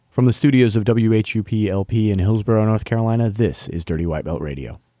From the studios of WHUP-LP in Hillsborough, North Carolina, this is Dirty White Belt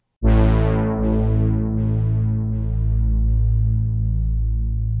Radio.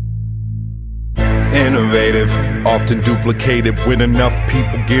 Innovative, often duplicated. When enough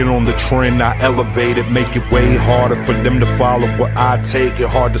people get on the trend, I elevate it, make it way harder for them to follow what I take. It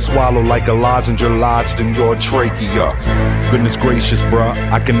hard to swallow like a lozenge lodged in your trachea. Goodness gracious, bruh,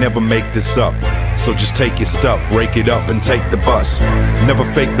 I can never make this up. So just take your stuff, rake it up and take the bus. Never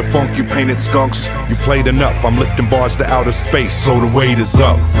fake the funk, you painted skunks. You played enough, I'm lifting bars to outer space, so the weight is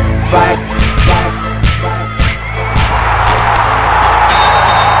up.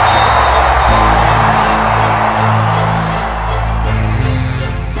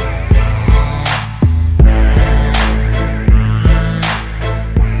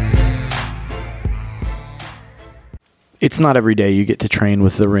 It's not every day you get to train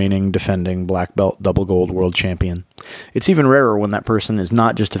with the reigning, defending black belt double gold world champion. It's even rarer when that person is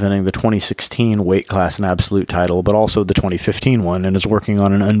not just defending the 2016 weight class and absolute title, but also the 2015 one, and is working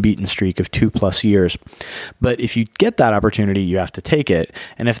on an unbeaten streak of 2+ years. But if you get that opportunity, you have to take it.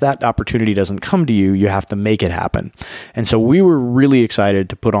 And if that opportunity doesn't come to you, you have to make it happen. And so we were really excited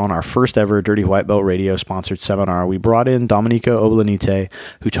to put on our first ever Dirty White Belt Radio sponsored seminar. We brought in Dominika Oblanite,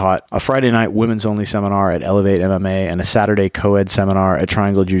 who taught a Friday night women's only seminar at Elevate MMA and a Saturday co-ed seminar at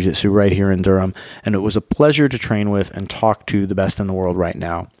Triangle Jiu-Jitsu right here in Durham. And it was a pleasure to train with and talk to the best in the world right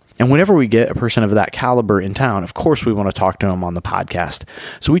now. And whenever we get a person of that caliber in town, of course we want to talk to him on the podcast.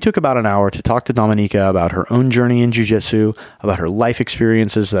 So we took about an hour to talk to Dominika about her own journey in jiu-jitsu, about her life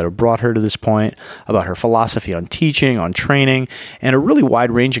experiences that have brought her to this point, about her philosophy on teaching, on training, and a really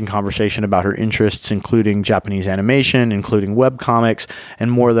wide-ranging conversation about her interests, including Japanese animation, including webcomics,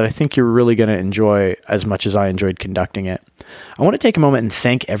 and more that I think you're really going to enjoy as much as I enjoyed conducting it. I want to take a moment and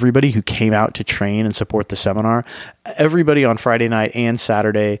thank everybody who came out to train and support the seminar. Everybody on Friday night and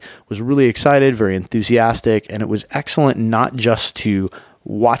Saturday was really excited, very enthusiastic, and it was excellent not just to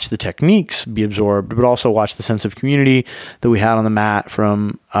watch the techniques be absorbed, but also watch the sense of community that we had on the mat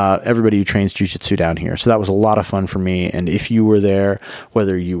from everybody who trains jiu-jitsu down here. So that was a lot of fun for me. And if you were there,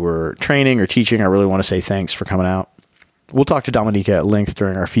 whether you were training or teaching, I really want to say thanks for coming out. We'll talk to Dominika at length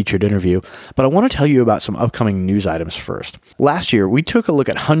during our featured interview, but I want to tell you about some upcoming news items first. Last year, we took a look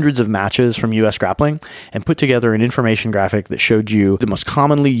at hundreds of matches from US Grappling and put together an information graphic that showed you the most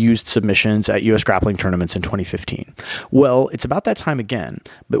commonly used submissions at US Grappling tournaments in 2015. Well, it's about that time again,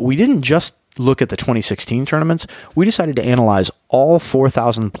 but we didn't just look at the 2016 tournaments. We decided to analyze all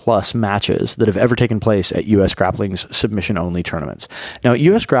 4,000 plus matches that have ever taken place at US Grappling's submission only tournaments. Now, at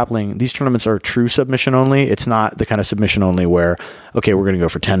US Grappling, these tournaments are true submission only. It's not the kind of submission only where, okay, we're going to go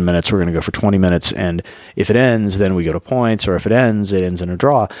for 10 minutes, we're going to go for 20 minutes, and if it ends, then we go to points, or if it ends in a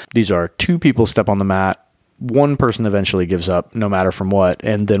draw. These are two people step on the mat, one person eventually gives up, no matter from what,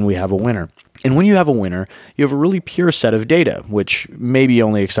 and then we have a winner. And when you have a winner, you have a really pure set of data, which maybe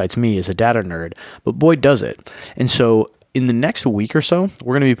only excites me as a data nerd, but boy, does it. And so in the next week or so,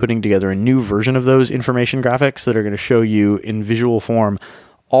 we're going to be putting together a new version of those information graphics that are going to show you in visual form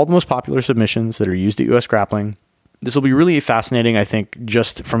all the most popular submissions that are used at US Grappling. This will be really fascinating, I think,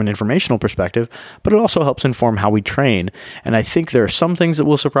 just from an informational perspective, but it also helps inform how we train. And I think there are some things that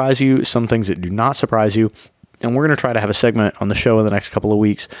will surprise you, some things that do not surprise you. And we're going to try to have a segment on the show in the next couple of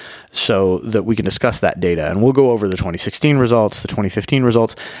weeks so that we can discuss that data. And we'll go over the 2016 results, the 2015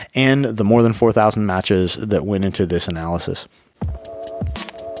 results, and the more than 4,000 matches that went into this analysis.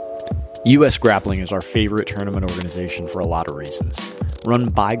 US Grappling is our favorite tournament organization for a lot of reasons. Run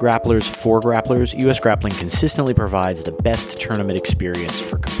by grapplers for grapplers, US Grappling consistently provides the best tournament experience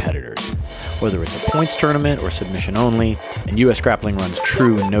for competitors. Whether it's a points tournament or submission only, and US Grappling runs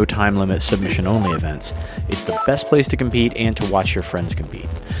true no time limit submission only events, it's the best place to compete and to watch your friends compete.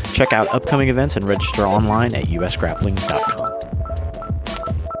 Check out upcoming events and register online at usgrappling.com.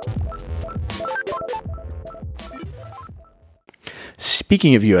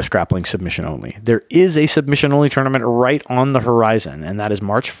 Speaking of US Grappling submission only, there is a submission only tournament right on the horizon, and that is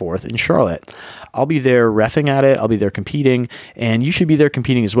March 4th in Charlotte. I'll be there reffing at it, I'll be there competing, and you should be there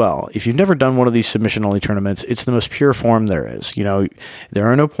competing as well. If you've never done one of these submission only tournaments, it's the most pure form there is. You know, there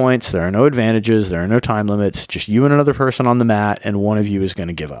are no points, there are no advantages, there are no time limits, just you and another person on the mat, and one of you is going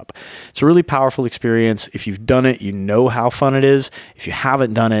to give up. It's a really powerful experience. If you've done it, you know how fun it is. If you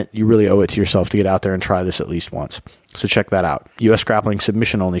haven't done it, you really owe it to yourself to get out there and try this at least once. So check that out. US Grappling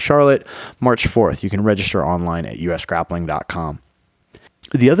Submission Only Charlotte, March 4th. You can register online at usgrappling.com.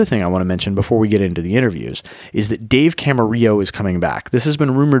 The other thing I want to mention before we get into the interviews is that Dave Camarillo is coming back. This has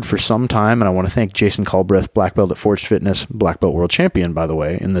been rumored for some time, and I want to thank Jason Culbreth, black belt at Forged Fitness, black belt world champion, by the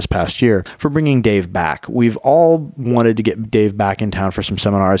way, in this past year, for bringing Dave back. We've all wanted to get Dave back in town for some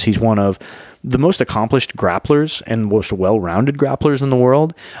seminars. He's one of the most accomplished grapplers and most well-rounded grapplers in the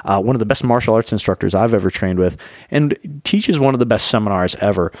world, one of the best martial arts instructors I've ever trained with, and teaches one of the best seminars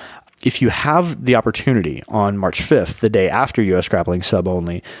ever. If you have the opportunity on March 5th, the day after US Grappling Sub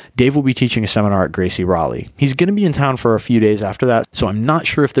Only, Dave will be teaching a seminar at Gracie Raleigh. He's going to be in town for a few days after that, so I'm not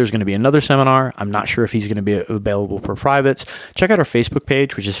sure if there's going to be another seminar. I'm not sure if he's going to be available for privates. Check out our Facebook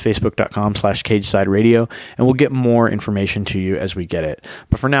page, which is facebook.com/Cageside Radio, and we'll get more information to you as we get it.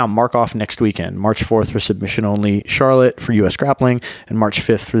 But for now, mark off next weekend, March 4th for submission only Charlotte for US Grappling, and March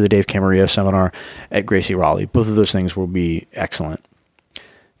 5th through the Dave Camarillo seminar at Gracie Raleigh. Both of those things will be excellent.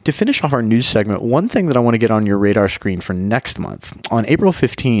 To finish off our news segment, one thing that I want to get on your radar screen for next month, on April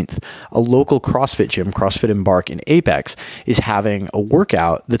 15th, a local CrossFit gym, CrossFit Embark in Apex, is having a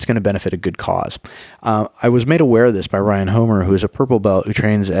workout that's going to benefit a good cause. I was made aware of this by Ryan Homer, who is a purple belt who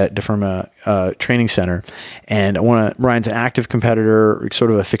trains at DeFirma Training Center. And Ryan's an active competitor, sort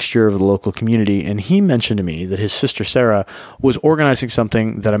of a fixture of the local community. And he mentioned to me that his sister Sarah was organizing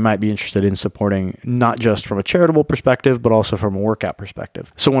something that I might be interested in supporting, not just from a charitable perspective, but also from a workout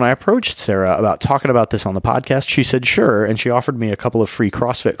perspective. So when I approached Sarah about talking about this on the podcast, she said sure, and she offered me a couple of free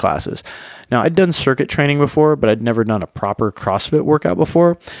CrossFit classes. Now, I'd done circuit training before, but I'd never done a proper CrossFit workout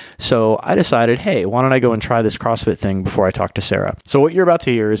before. So I decided, hey, why don't I go and try this CrossFit thing before I talk to Sarah? So what you're about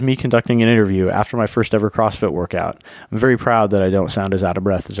to hear is me conducting an interview after my first ever CrossFit workout. I'm very proud that I don't sound as out of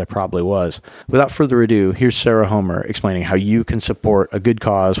breath as I probably was. Without further ado, here's Sarah Homer explaining how you can support a good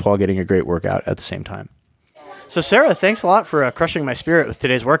cause while getting a great workout at the same time. So Sarah, thanks a lot for crushing my spirit with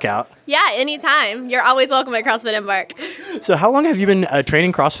today's workout. Yeah, anytime. You're always welcome at CrossFit Embark. So how long have you been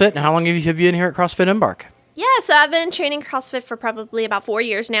training CrossFit, and how long have you been here at CrossFit Embark? Yeah, so I've been training CrossFit for probably about 4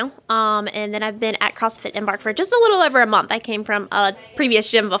 years now, and then I've been at CrossFit Embark for just a little over a month. I came from a previous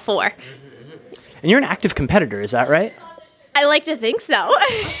gym before. And you're an active competitor, is that right? I like to think so.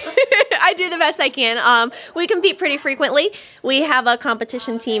 I do the best I can. We compete pretty frequently. We have a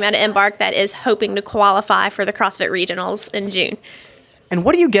competition team at Embark that is hoping to qualify for the CrossFit Regionals in June. And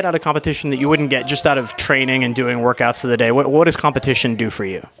what do you get out of competition that you wouldn't get just out of training and doing workouts of the day? What does competition do for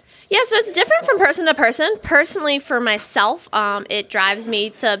you? Yeah, so it's different from person to person. Personally, for myself, it drives me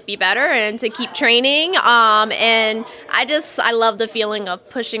to be better and to keep training. And I love the feeling of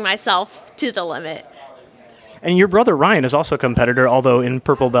pushing myself to the limit. And your brother Ryan is also a competitor, although in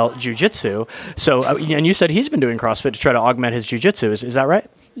purple belt jiu-jitsu. So, and you said he's been doing CrossFit to try to augment his jiu-jitsu. Is that right?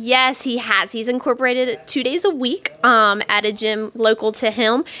 Yes, he has. He's incorporated it 2 days a week at a gym local to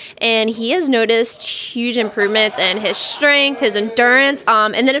him, and he has noticed huge improvements in his strength, his endurance,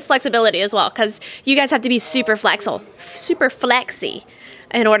 and then his flexibility as well, because you guys have to be super flexy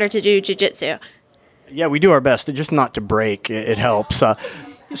in order to do jiu-jitsu. Yeah, we do our best, just not to break. It helps.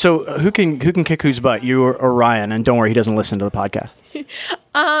 So who can kick whose butt, you or Ryan? And don't worry, he doesn't listen to the podcast.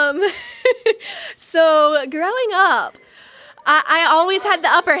 So growing up, I always had the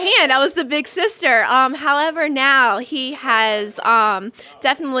upper hand. I was the big sister. However, now he has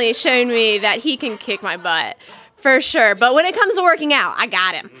definitely shown me that he can kick my butt for sure. But when it comes to working out, I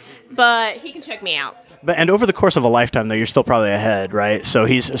got him. But he can choke me out. And over the course of a lifetime, though, you're still probably ahead, right? So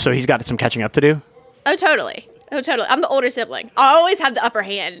he's got some catching up to do. Oh, totally. I'm the older sibling. I always have the upper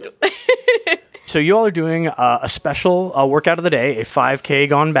hand. So you all are doing a special workout of the day, a 5K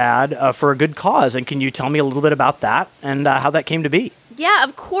gone bad for a good cause. And can you tell me a little bit about that and how that came to be? Yeah,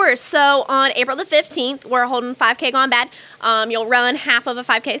 of course. So on April the 15th, we're holding 5K gone bad. You'll run half of a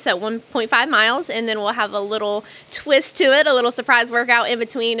 5K, so 1.5 miles, and then we'll have a little twist to it, a little surprise workout in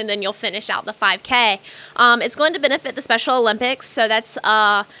between, and then you'll finish out the 5K. It's going to benefit the Special Olympics, so that's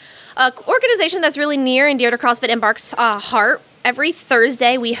an organization that's really near and dear to CrossFit Embark's heart. Every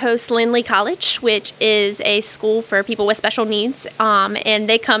Thursday, we host Lindley College, which is a school for people with special needs, and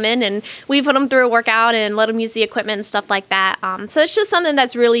they come in and we put them through a workout and let them use the equipment and stuff like that. So it's just something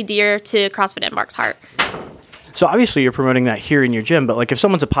that's really dear to CrossFit Embark's heart. So obviously you're promoting that here in your gym, but like if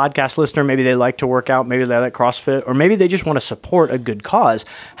someone's a podcast listener, maybe they like to work out, maybe they like CrossFit, or maybe they just want to support a good cause,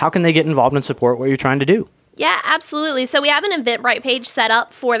 how can they get involved and support what you're trying to do? Yeah, absolutely. So we have an Eventbrite page set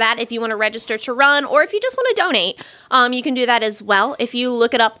up for that if you want to register to run, or if you just want to donate, you can do that as well. If you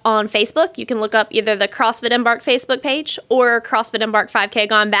look it up on Facebook, you can look up either the CrossFit Embark Facebook page or CrossFit Embark 5K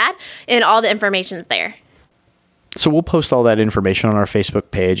Gone Bad, and all the information's there. So we'll post all that information on our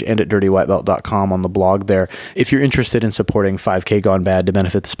Facebook page and at dirtywhitebelt.com on the blog there if you're interested in supporting 5K Gone Bad to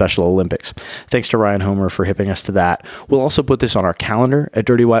benefit the Special Olympics. Thanks to Ryan Homer for hipping us to that. We'll also put this on our calendar at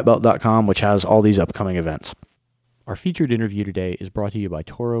dirtywhitebelt.com, which has all these upcoming events. Our featured interview today is brought to you by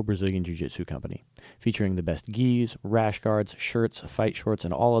Toro Brazilian Jiu-Jitsu Company, featuring the best gis, rash guards, shirts, fight shorts,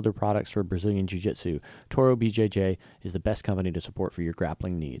 and all other products for Brazilian Jiu-Jitsu. Toro BJJ is the best company to support for your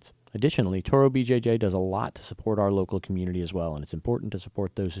grappling needs. Additionally, Toro BJJ does a lot to support our local community as well, and it's important to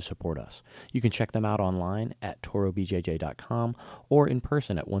support those who support us. You can check them out online at torobjj.com or in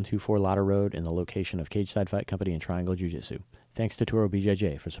person at 124 Ladder Road in the location of Cage Side Fight Company and Triangle Jiu-Jitsu. Thanks to Toro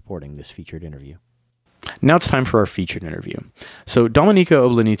BJJ for supporting this featured interview. Now it's time for our featured interview. So Dominika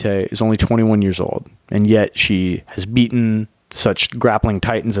Oblenite is only 21 years old, and yet she has beaten such grappling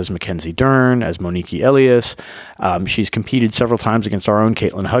titans as Mackenzie Dern, as Monique Elias. She's competed several times against our own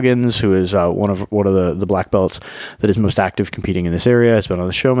Caitlin Huggins, who is one of the black belts that is most active competing in this area, has been on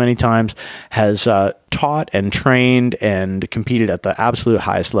the show many times, has taught and trained and competed at the absolute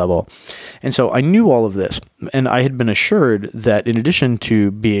highest level. And so I knew all of this, and I had been assured that in addition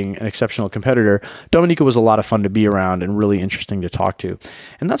to being an exceptional competitor, Dominika was a lot of fun to be around and really interesting to talk to.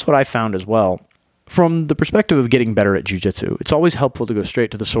 And that's what I found as well. From the perspective of getting better at jiu-jitsu, it's always helpful to go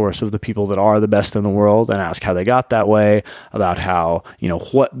straight to the source of the people that are the best in the world and ask how they got that way, about how,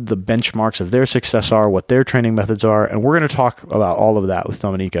 what the benchmarks of their success are, what their training methods are. And we're going to talk about all of that with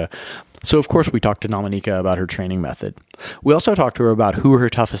Dominika. So, of course, we talked to Dominika about her training method. We also talked to her about who her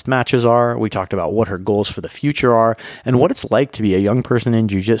toughest matches are. We talked about what her goals for the future are and what it's like to be a young person in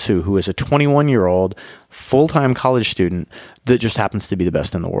jiu-jitsu who is a 21-year-old full-time college student that just happens to be the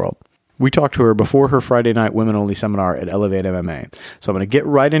best in the world. We talked to her before her Friday night women-only seminar at Elevate MMA. So I'm going to get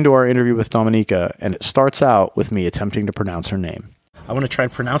right into our interview with Dominika, and it starts out with me attempting to pronounce her name. I want to try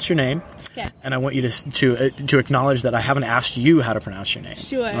and pronounce your name, okay. And I want you to acknowledge that I haven't asked you how to pronounce your name.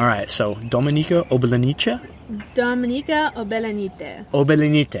 Sure. All right, so Dominika Oblenite? Dominika Oblenite.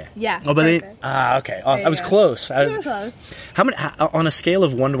 Oblenite. Yeah. Okay. I was close. You were close. How many, on a scale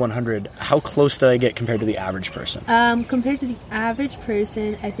of 1 to 100, how close did I get compared to the average person? Compared to the average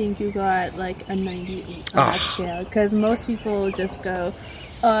person, I think you got like a 98 on that scale. Because most people just go,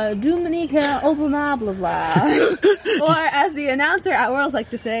 Dominika Oblenite, blah, blah. Or as the announcer at Worlds like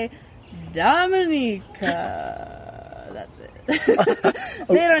to say, Dominika. That's it.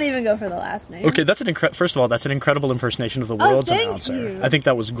 They don't even go for the last name. Okay, that's first of all, that's an incredible impersonation of the world's announcer. You. I think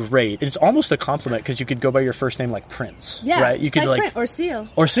that was great. It's almost a compliment because you could go by your first name like Prince. Yeah, right? You could like Prince or Seal.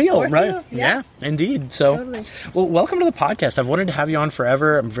 Or Seal, right? Seal, yeah, indeed. So, totally. Well, welcome to the podcast. I've wanted to have you on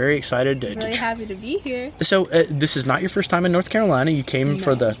forever. I'm very excited. Really happy to be here. So, this is not your first time in North Carolina. You came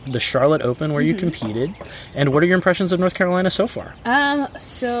for the Charlotte Open where you competed. And what are your impressions of North Carolina so far?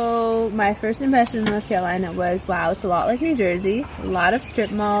 So my first impression of North Carolina was, wow, it's a lot like New Jersey. A lot of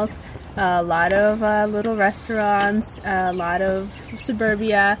strip malls, a lot of little restaurants, a lot of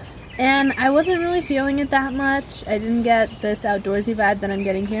suburbia, and I wasn't really feeling it that much. I didn't get this outdoorsy vibe that I'm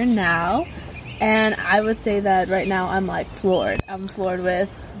getting here now, and I would say that right now I'm like floored. I'm floored with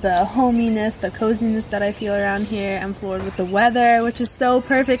the hominess, the coziness that I feel around here. I'm floored with the weather, which is so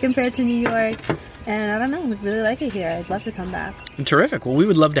perfect compared to New York. And I don't know, I really like it here. I'd love to come back. Terrific. Well, we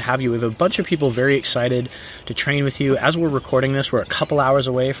would love to have you. We have a bunch of people very excited to train with you. As we're recording this, we're a couple hours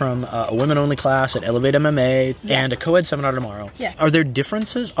away from a women-only class at Elevate MMA and a co-ed seminar tomorrow. Yeah. Are there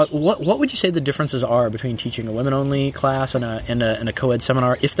differences? What would you say the differences are between teaching a women-only class and a co-ed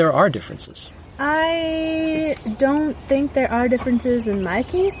seminar, if there are differences? I don't think there are differences in my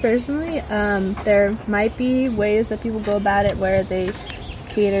case, personally. There might be ways that people go about it where they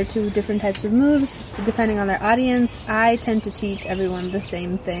cater to different types of moves depending on their audience. I tend to teach everyone the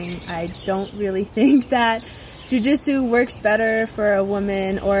same thing. I don't really think that jiu-jitsu works better for a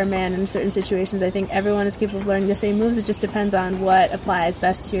woman or a man in certain situations. I think everyone is capable of learning the same moves. It just depends on what applies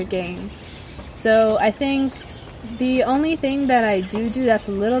best to your game. So I think the only thing that I do that's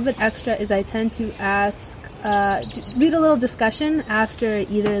a little bit extra is I tend to ask, lead a little discussion after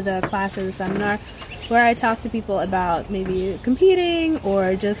either the class or the seminar, where I talk to people about maybe competing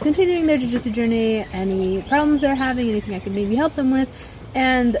or just continuing their jiu-jitsu journey, any problems they're having, anything I could maybe help them with.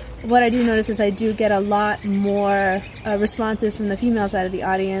 And what I do notice is I do get a lot more responses from the female side of the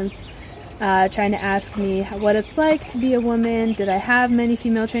audience, trying to ask me what it's like to be a woman. Did I have many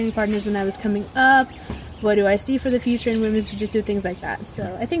female training partners when I was coming up? What do I see for the future in women's jiu-jitsu, things like that.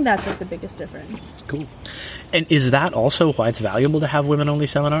 So I think that's like the biggest difference. Cool. And is that also why it's valuable to have women-only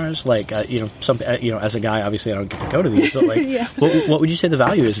seminars? Like, as a guy, obviously I don't get to go to these, but like, yeah. what would you say the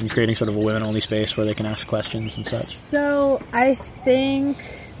value is in creating sort of a women-only space where they can ask questions and such? So I think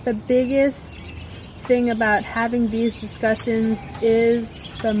the biggest thing about having these discussions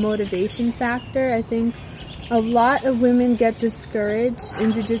is the motivation factor. I think a lot of women get discouraged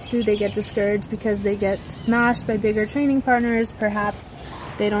in jiu-jitsu. They get discouraged because they get smashed by bigger training partners. Perhaps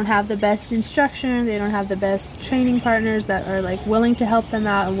they don't have the best instruction. They don't have the best training partners that are like willing to help them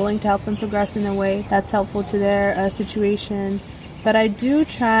out and willing to help them progress in a way that's helpful to their situation. But I do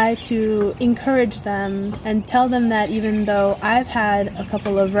try to encourage them and tell them that even though I've had a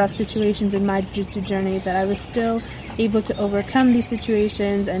couple of rough situations in my jiu-jitsu journey, that I was still able to overcome these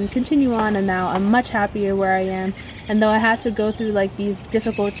situations and continue on, and now I'm much happier where I am. And though I had to go through like these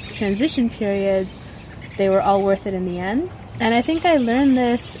difficult transition periods, they were all worth it in the end. And I think I learned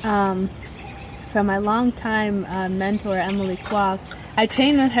this from my longtime mentor, Emily Kwok. I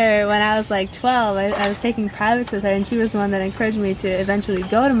trained with her when I was like 12. I was taking privates with her, and she was the one that encouraged me to eventually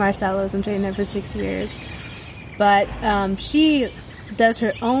go to Marcelo's and train there for 6 years. But she does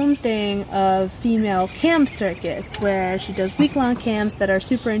her own thing of female camp circuits, where she does week-long camps that are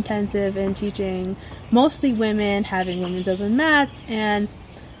super intensive in teaching mostly women, having women's open mats, and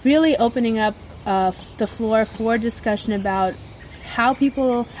really opening up the floor for discussion about how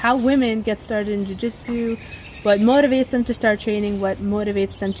women get started in jiu-jitsu, what motivates them to start training, what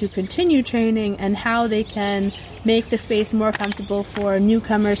motivates them to continue training, and how they can make the space more comfortable for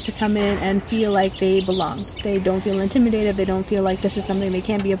newcomers to come in and feel like they belong. They don't feel intimidated. They don't feel like this is something they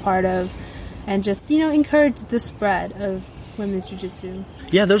can't be a part of. And just, encourage the spread of women's jiu-jitsu.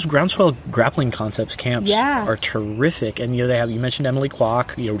 Yeah, those groundswell grappling concepts camps are terrific. And, you mentioned Emily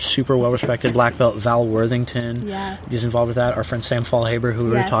Kwok, super well-respected black belt, Val Worthington is involved with that. Our friend Sam Fallhaber, who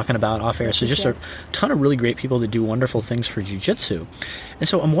we were talking about off air. So just a ton of really great people that do wonderful things for jiu-jitsu. And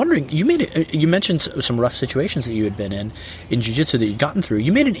so I'm wondering, you mentioned some rough situations that you had been in jiu-jitsu that you'd gotten through.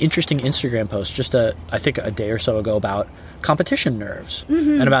 You made an interesting Instagram post just I think a day or so ago about competition nerves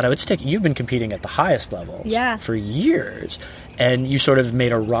and about how you've been competing at the highest levels for years. And you sort of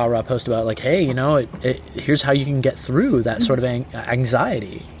made a rah-rah post about like, hey, here's how you can get through that sort of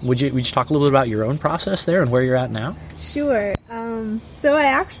anxiety. Would you talk a little bit about your own process there and where you're at now? Sure. So I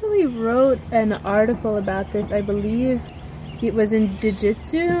actually wrote an article about this. I believe it was in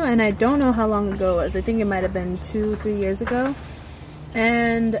Jiu-Jitsu, and I don't know how long ago it was. I think it might have been 2-3 years ago.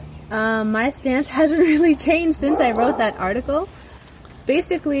 And my stance hasn't really changed since I wrote that article.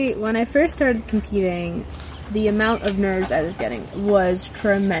 Basically, when I first started competing, the amount of nerves I was getting was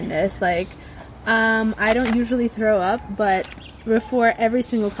tremendous. Like, I don't usually throw up, but before every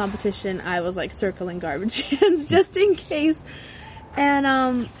single competition, I was like circling garbage cans just in case. And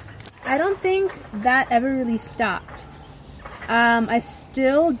I don't think that ever really stopped. I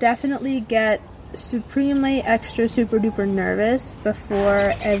still definitely get supremely extra super duper nervous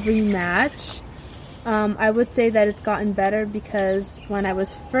before every match. I would say that it's gotten better because when I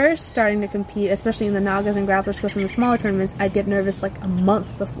was first starting to compete, especially in the Nagas and Grapplers Course in the smaller tournaments, I'd get nervous like a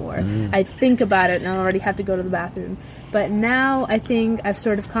month before. I'd think about it and I already have to go to the bathroom. But now I think I've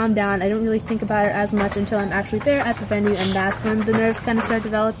sort of calmed down. I don't really think about it as much until I'm actually there at the venue, and that's when the nerves kind of start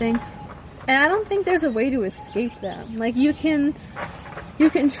developing. And I don't think there's a way to escape them. Like, you can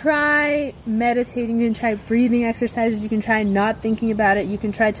try meditating, you can try breathing exercises, you can try not thinking about it, you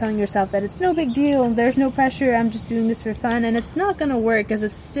can try telling yourself that it's no big deal, there's no pressure, I'm just doing this for fun, and it's not going to work because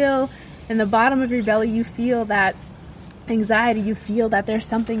it's still in the bottom of your belly. You feel that anxiety, you feel that there's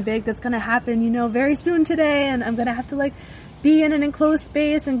something big that's going to happen, very soon today, and I'm going to have to, like, be in an enclosed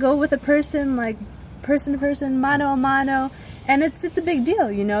space and go with a person, like, person to person, mano a mano, and it's a big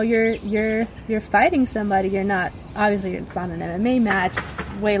deal. You're fighting somebody. You're not, obviously it's not an MMA match. It's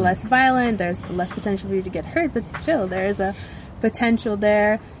way less violent. There's less potential for you to get hurt, but still there's a potential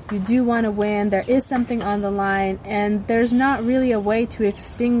there. You do want to win. There is something on the line, and there's not really a way to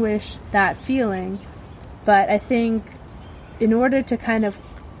extinguish that feeling. But I think in order to kind of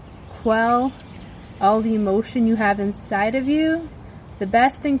quell all the emotion you have inside of you, the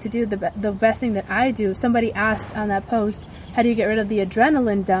best thing to do, the best thing that I do, somebody asked on that post, how do you get rid of the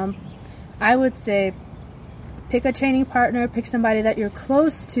adrenaline dump? I would say pick a training partner, pick somebody that you're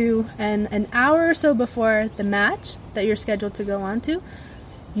close to, and an hour or so before the match that you're scheduled to go on to,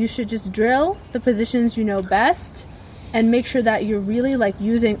 you should just drill the positions you know best and make sure that you're really like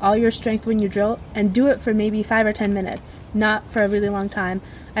using all your strength when you drill, and do it for maybe 5 or 10 minutes, not for a really long time.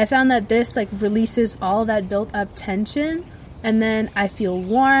 I found that this like releases all that built up tension. And then I feel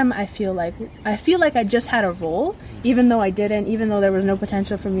warm. I feel like I just had a roll, even though I didn't. Even though there was no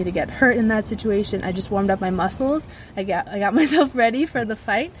potential for me to get hurt in that situation, I just warmed up my muscles. I got myself ready for the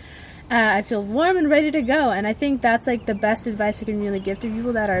fight. I feel warm and ready to go. And I think that's like the best advice I can really give to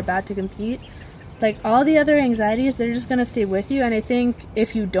people that are about to compete. like all the other anxieties, they're just going to stay with you. And I think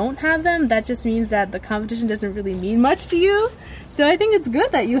if you don't have them, that just means that the competition doesn't really mean much to you. So I think it's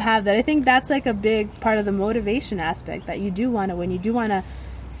good that you have that. I think that's like a big part of the motivation aspect, that you do want to win. You do want to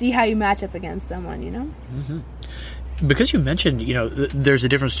see how you match up against someone, you know? Mm-hmm. Because you mentioned, there's a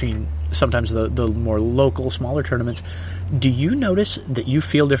difference between sometimes the more local, smaller tournaments. Do you notice that you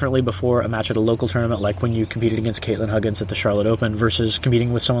feel differently before a match at a local tournament, like when you competed against Caitlin Huggins at the Charlotte Open, versus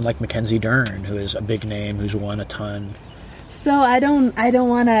competing with someone like Mackenzie Dern, who is a big name, who's won a ton? So I don't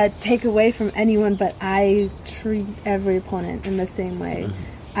want to take away from anyone, but I treat every opponent in the same way.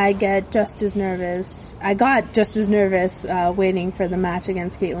 Mm-hmm. I got just as nervous waiting for the match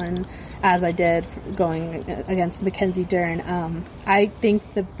against Caitlin as I did going against Mackenzie Dern. I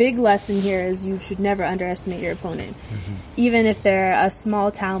think the big lesson here is you should never underestimate your opponent. Mm-hmm. Even if they're a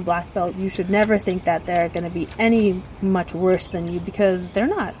small town black belt, you should never think that they're going to be any much worse than you, because they're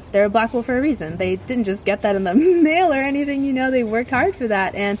not. They're a black belt for a reason. They didn't just get that in the mail or anything, they worked hard for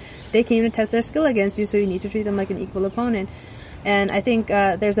that, and they came to test their skill against you, so you need to treat them like an equal opponent. And I think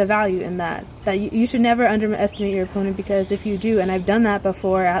there's a value in that you should never underestimate your opponent, because if you do, and I've done that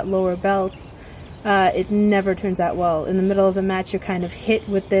before at lower belts, it never turns out well. In the middle of the match, you're kind of hit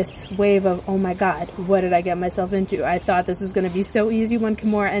with this wave of, oh my god, what did I get myself into? I thought this was going to be so easy, one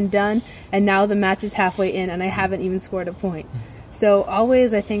Kimura and done, and now the match is halfway in and I haven't even scored a point. So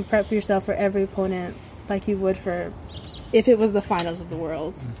always, I think, prep yourself for every opponent like you would for if it was the finals of the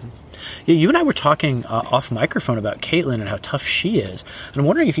world. Mm-hmm. Yeah, you and I were talking off microphone about Caitlin and how tough she is. And I'm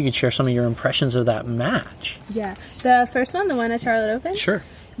wondering if you could share some of your impressions of that match. Yeah. The first one, the one at Charlotte Open? Sure.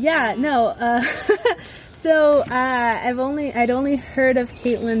 Yeah, no. So I'd only heard of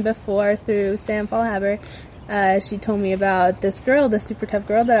Caitlin before through Sam Fallhaber. She told me about this girl, the super tough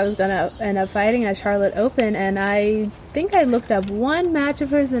girl that I was going to end up fighting at Charlotte Open, and I think I looked up one match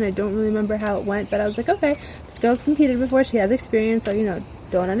of hers, and I don't really remember how it went, but I was like, okay, this girl's competed before, she has experience, so,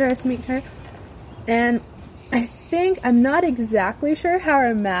 don't underestimate her. And I think, I'm not exactly sure how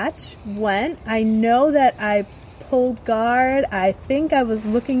our match went. I know that I pulled guard. I think I was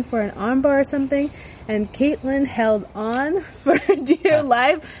looking for an armbar or something, and Caitlin held on for dear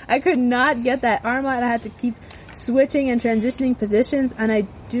life. I could not get that arm out. I had to keep switching and transitioning positions, and I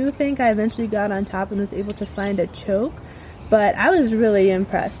do think I eventually got on top and was able to find a choke. But I was really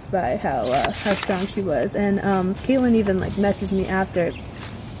impressed by how strong she was. And Caitlin even messaged me after.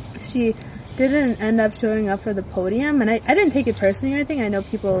 She didn't end up showing up for the podium, and I didn't take it personally or anything. I know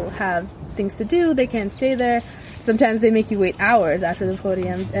people have things to do, they can't stay there. Sometimes they make you wait hours after the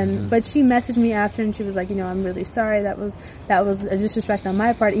podium, but she messaged me after, and she was like, I'm really sorry. That was a disrespect on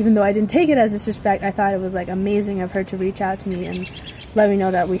my part. Even though I didn't take it as disrespect, I thought it was amazing of her to reach out to me and let me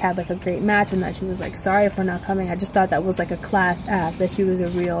know that we had a great match, and that she was sorry for not coming. I just thought that was a class act, that she was a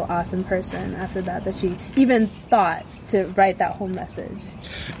real awesome person after that she even thought to write that whole message.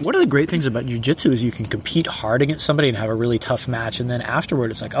 One of the great things about jiu-jitsu is you can compete hard against somebody and have a really tough match, and then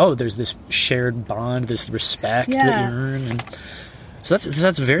afterward it's there's this shared bond, this respect that you earn, and so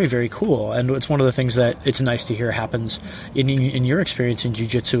that's very, very cool. And it's one of the things that it's nice to hear happens in your experience in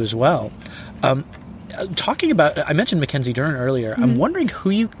jiu-jitsu as well. Talking about, I mentioned Mackenzie Dern earlier. Mm-hmm. I'm wondering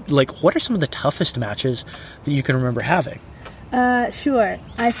what are some of the toughest matches that you can remember having? Sure.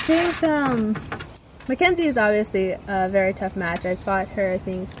 I think Mackenzie is obviously a very tough match. I fought her, I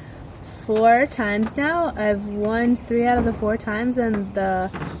think, 4 times now. I've won 3 out of the 4 times, and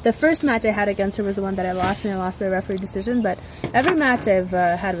the first match I had against her was the one that I lost, and I lost by referee decision. But every match I've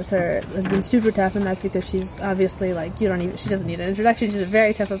had with her has been super tough, and that's because she's obviously she doesn't need an introduction. She's a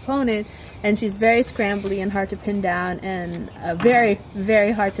very tough opponent, and she's very scrambly and hard to pin down, and very,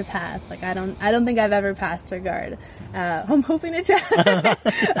 very hard to pass. I don't think I've ever passed her guard. I'm hoping to try.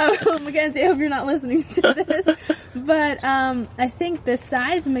 Mackenzie, I hope you're not listening to this. But I think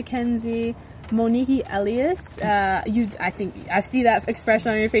besides Mackenzie, Monique Elias, I think I see that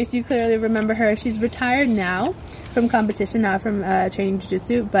expression on your face. You clearly remember her. She's retired now from competition, not from training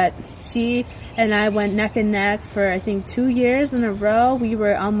jiu-jitsu, but she and I went neck and neck for, I think, 2 years in a row. We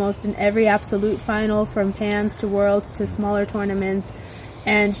were almost in every absolute final, from Pans to Worlds to smaller tournaments,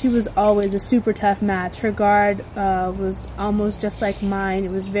 and she was always a super tough match. Her guard was almost just like mine.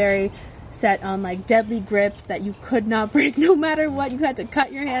 It was very set on deadly grips that you could not break no matter what. You had to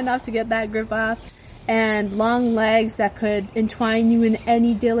cut your hand off to get that grip off, and long legs that could entwine you in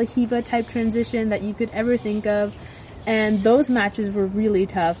any De La Riva type transition that you could ever think of. And those matches were really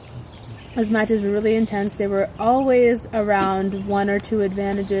tough. Those matches were really intense. They were always around 1 or 2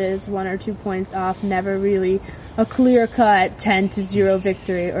 advantages, 1 or 2 points off, never really a clear-cut 10-0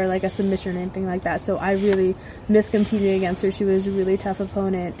 victory or a submission or anything like that. So I really miss competing against her. She was a really tough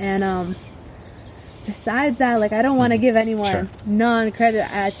opponent. And besides that, like, I don't want to give anyone Sure. none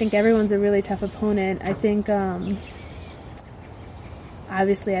credit. I think everyone's a really tough opponent. I think,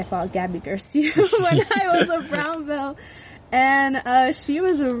 obviously I fought Gabby Garcia when I was a brown belt, and she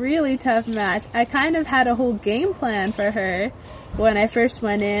was a really tough match. I kind of had a whole game plan for her when I first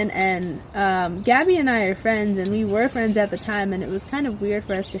went in, and Gabby and I are friends, and we were friends at the time, and it was kind of weird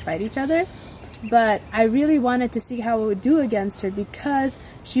for us to fight each other. But I really wanted to see how I would do against her because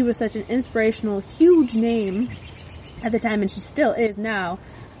she was such an inspirational, huge name at the time, and she still is now.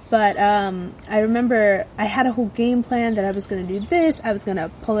 But I remember I had a whole game plan that I was going to do this. I was going to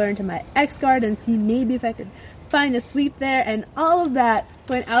pull her into my X guard and see maybe if I could find a sweep there. And all of that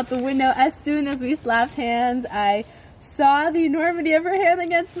went out the window as soon as we slapped hands. I saw the enormity of her hand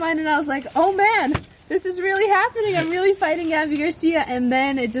against mine, and I was like, oh man, this is really happening. I'm really fighting Gabby Garcia. And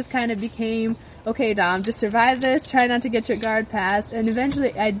then it just kind of became, okay, Dom, just survive this. Try not to get your guard pass. And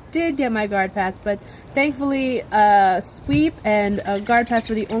eventually I did get my guard pass, but thankfully sweep and a guard pass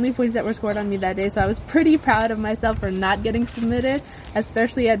were the only points that were scored on me that day. So I was pretty proud of myself for not getting submitted,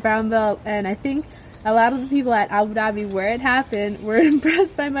 especially at brown belt. And I think a lot of the people at Abu Dhabi where it happened were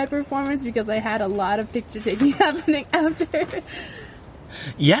impressed by my performance because I had a lot of picture taking happening after.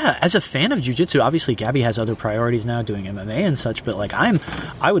 Yeah, as a fan of jiu-jitsu, obviously Gabby has other priorities now, doing MMA and such. But like,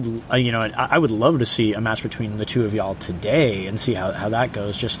 I would love to see a match between the two of y'all today and see how that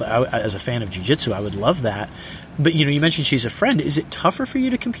goes. Just as a fan of jiu-jitsu, I would love that. But you mentioned she's a friend. Is it tougher for you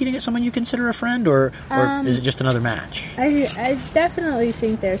to compete against someone you consider a friend, or is it just another match? I definitely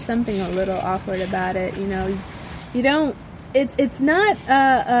think there's something a little awkward about it. You don't. It's not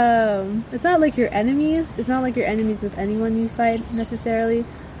like you're enemies. It's not like you're enemies with anyone you fight necessarily.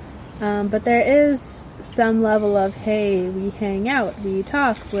 But there is some level of, hey, we hang out, we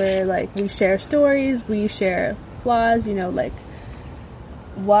talk, we share stories, we share flaws. Like,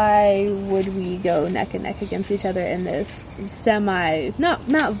 why would we go neck and neck against each other in this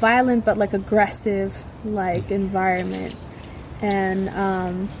not violent, but like aggressive environment? And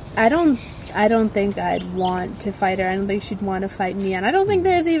I don't think I'd want to fight her. I don't think she'd want to fight me, and I don't think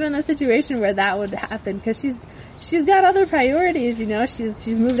there's even a situation where that would happen because she's got other priorities.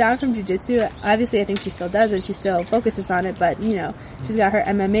 She's moved out from jiu-jitsu. Obviously, I think she still does it. She still focuses on it, but she's got her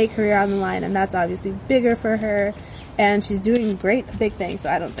MMA career on the line, and that's obviously bigger for her. And she's doing big things. So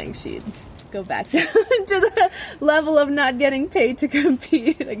I don't think she'd go back to the level of not getting paid to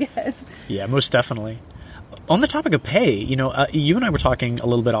compete again. Yeah, most definitely. On the topic of pay, you and I were talking a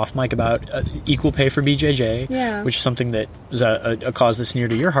little bit off mic about equal pay for BJJ, which is something that is a cause that's near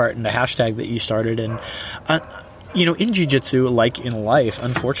to your heart and a hashtag that you started. And, in jiu-jitsu, like in life,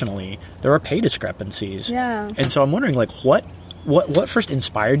 unfortunately, there are pay discrepancies. Yeah. And so I'm wondering, what first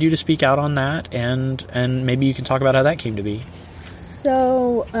inspired you to speak out on that? And maybe you can talk about how that came to be.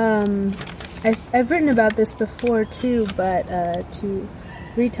 So, I've written about this before, too, but to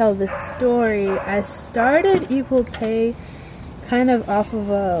retell the story, I started equal pay kind of off of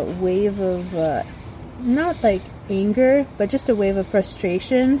a wave of not like anger, but just a wave of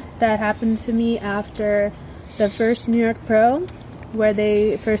frustration that happened to me after the first New York Pro, where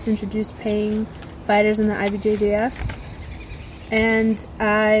they first introduced paying fighters in the IBJJF. And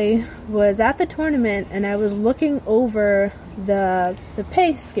I was at the tournament and I was looking over the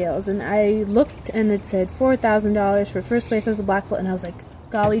pay scales, and I looked and it said $4,000 for first place as a black belt, and I was like,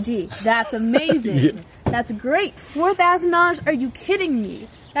 golly gee, that's amazing. Yeah. That's great. $4,000? Are you kidding me?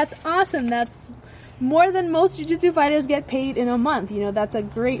 That's awesome. That's more than most jiu-jitsu fighters get paid in a month. That's a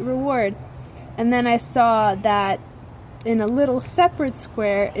great reward. And then I saw that in a little separate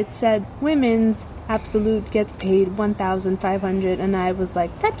square, it said women's absolute gets paid $1,500, and I was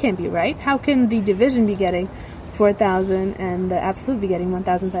like, that can't be right. How can the division be getting $4,000 and the absolute be getting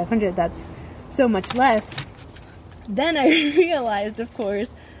 $1,500? That's so much less. Then I realized, of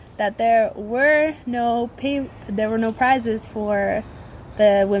course, that there were no prizes for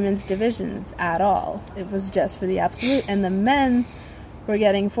the women's divisions at all. It was just for the absolute, and the men were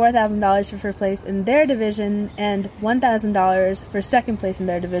getting $4,000 for first place in their division and $1,000 for second place in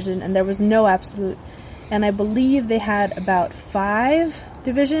their division, and there was no absolute. And I believe they had about 5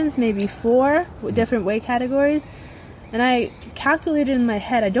 divisions, maybe 4 different weight categories. And I calculated in my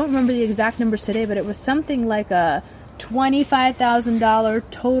head, I don't remember the exact numbers today, but it was something like a $25,000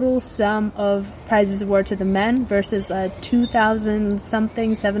 total sum of prizes awarded to the men versus a $2,000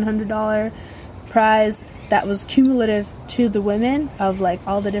 something $700 prize that was cumulative to the women of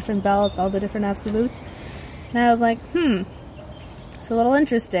all the different belts, all the different absolutes. And I was like, it's a little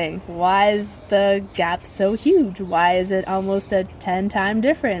interesting. Why is the gap so huge? Why is it almost a 10-time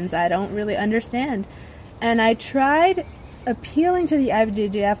difference? I don't really understand. And I tried appealing to the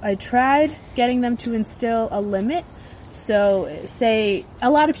IBJJF. I tried getting them to instill a limit. So, say, a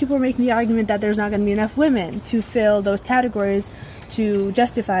lot of people are making the argument that there's not going to be enough women to fill those categories to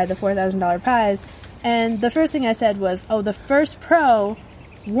justify the $4,000 prize. And the first thing I said was, the first pro,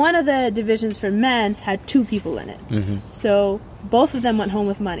 one of the divisions for men had 2 people in it. Mm-hmm. So, both of them went home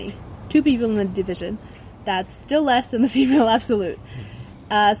with money. 2 people in the division. That's still less than the female absolute.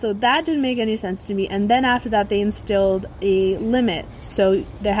 So that didn't make any sense to me. And then after that, they instilled a limit. So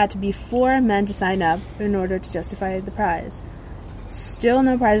there had to be 4 men to sign up in order to justify the prize. Still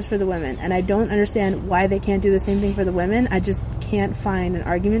no prizes for the women. And I don't understand why they can't do the same thing for the women. I just can't find an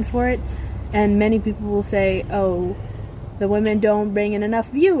argument for it. And many people will say, the women don't bring in enough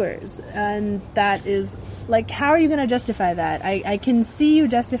viewers. And that is, how are you going to justify that? I can see you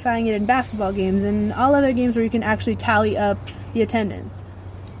justifying it in basketball games and all other games where you can actually tally up the attendance.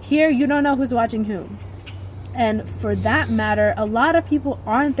 Here, you don't know who's watching whom. And for that matter, a lot of people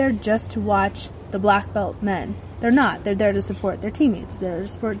aren't there just to watch the black belt men. They're not. They're there to support their teammates. They're there to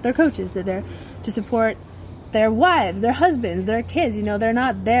support their coaches. They're there to support their wives, their husbands, their kids. They're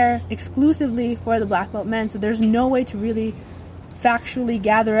not there exclusively for the black belt men. So there's no way to really factually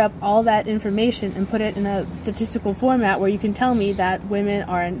gather up all that information and put it in a statistical format where you can tell me that women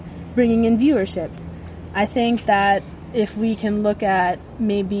aren't bringing in viewership. I think that if we can look at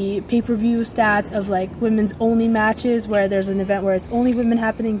maybe pay-per-view stats of women's only matches where there's an event where it's only women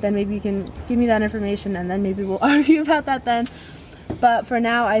happening, then maybe you can give me that information and then maybe we'll argue about that then. But for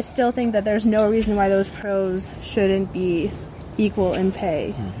now, I still think that there's no reason why those pros shouldn't be equal in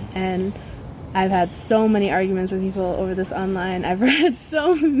pay. Mm-hmm. And I've had so many arguments with people over this online. I've read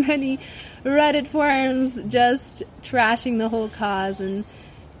so many Reddit forums just trashing the whole cause and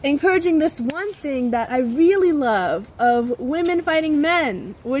encouraging this one thing that I really love of women fighting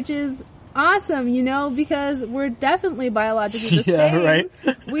men, which is awesome, because we're definitely biologically the same. Right?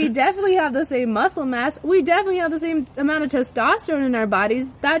 We definitely have the same muscle mass. We definitely have the same amount of testosterone in our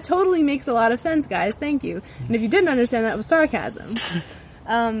bodies. That totally makes a lot of sense, guys. Thank you. And if you didn't understand, that was sarcasm.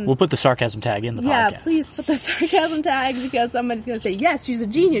 We'll put the sarcasm tag in the podcast. Yeah, please put the sarcasm tag because somebody's going to say, yes, she's a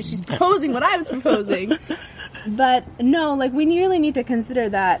genius. She's proposing what I was proposing. But no, we really need to consider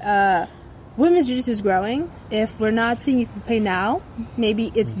that women's jiu-jitsu is growing. If we're not seeing equal pay now,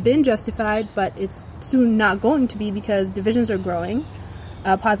 maybe it's been justified, but it's soon not going to be because divisions are growing.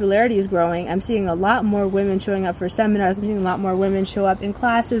 Popularity is growing. I'm seeing a lot more women showing up for seminars. I'm seeing a lot more women show up in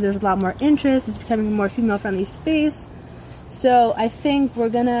classes. There's a lot more interest. It's becoming a more female-friendly space. So I think we're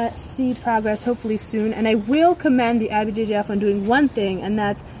going to see progress hopefully soon. And I will commend the IBJJF on doing one thing, and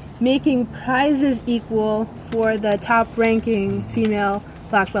that's making prizes equal for the top-ranking female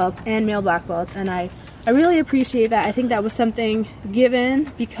black belts and male black belts. And I really appreciate that. I think that was something given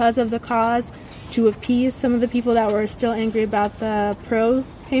because of the cause to appease some of the people that were still angry about the pro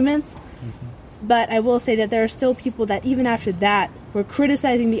payments. Mm-hmm. But I will say that there are still people that even after that were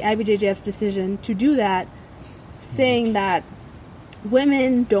criticizing the IBJJF's decision to do that, saying that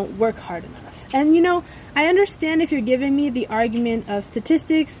women don't work hard enough. And I understand if you're giving me the argument of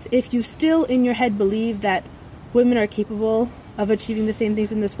statistics, if you still in your head believe that women are capable of achieving the same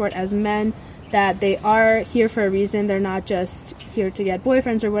things in the sport as men, that they are here for a reason, they're not just here to get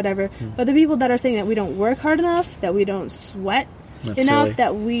boyfriends or whatever. But the people that are saying that we don't work hard enough, that we don't sweat enough,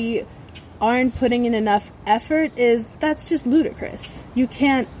 that we aren't putting in enough effort, that's just ludicrous. You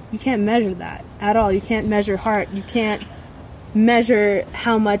can't measure that at all. You can't measure heart. You can't measure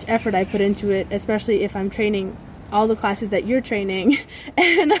how much effort I put into it, especially if I'm training all the classes that you're training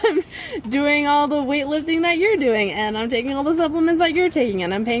and I'm doing all the weightlifting that you're doing and I'm taking all the supplements that you're taking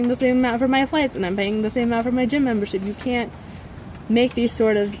and I'm paying the same amount for my flights and I'm paying the same amount for my gym membership. You can't make these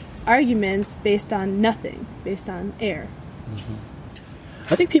sort of arguments based on nothing, based on air. Mm-hmm.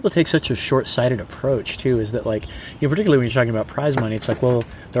 I think people take such a short-sighted approach, too, is that, particularly when you're talking about prize money, it's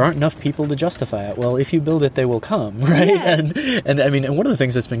there aren't enough people to justify it. Well, if you build it, they will come, right? Yeah. And one of the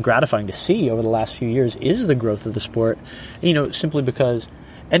things that's been gratifying to see over the last few years is the growth of the sport, simply because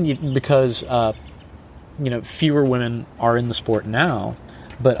fewer women are in the sport now,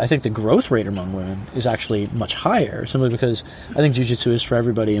 but I think the growth rate among women is actually much higher, simply because I think jiu-jitsu is for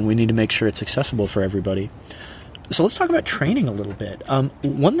everybody, and we need to make sure it's accessible for everybody. So let's talk about training a little bit.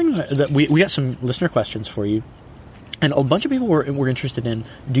 One thing that we got some listener questions for you, and a bunch of people were interested in,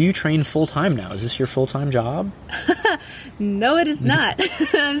 do you train full-time now? Is this your full-time job? No, it is not.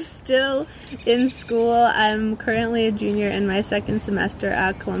 I'm still in school. I'm currently a junior in my second semester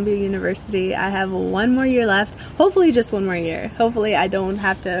at Columbia University. I have 1 more year left. Hopefully just 1 more year. Hopefully I don't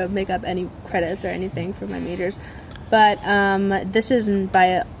have to make up any credits or anything for my majors. But this isn't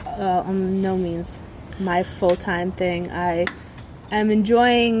by no means my full-time thing. I am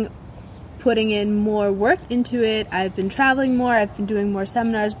enjoying putting in more work into it. I've been traveling more, I've been doing more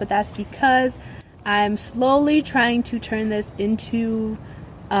seminars, but that's because I'm slowly trying to turn this into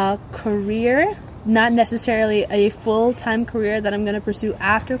a career, not necessarily a full-time career that I'm going to pursue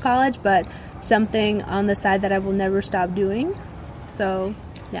after college, but something on the side that I will never stop doing. So,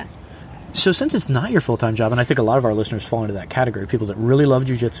 yeah. So since it's not your full-time job, and I think a lot of our listeners fall into that category, people that really love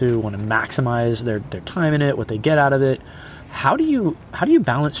jiu-jitsu, want to maximize their time in it, what they get out of it, how do you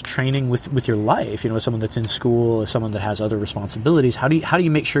balance training with your life? As someone that's in school, as someone that has other responsibilities, how do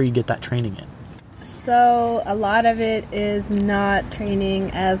you make sure you get that training in? So a lot of it is not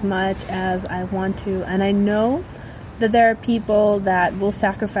training as much as I want to, and I know that there are people that will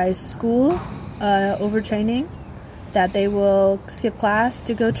sacrifice school over training, that they will skip class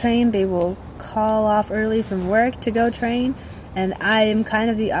to go train, they will call off early from work to go train, and I am kind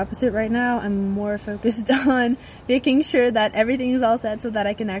of the opposite right now. I'm more focused on making sure that everything is all set so that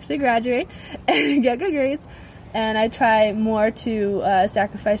I can actually graduate and get good grades. And I try more to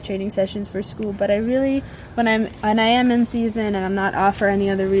sacrifice training sessions for school. But I really, when I am in season and I'm not off for any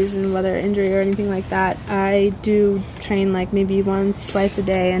other reason, whether injury or anything like that, I do train like maybe once, twice a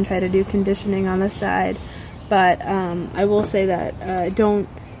day and try to do conditioning on the side. But I will say that I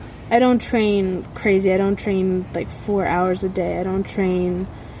don't train crazy. I don't train like 4 hours a day. I don't train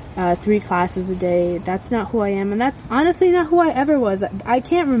 3 classes a day. That's not who I am, and that's honestly not who I ever was. I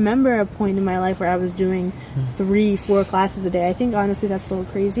can't remember a point in my life where I was doing 3-4 classes a day. I think honestly that's a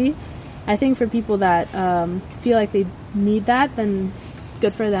little crazy. I think for people that feel like they need that, then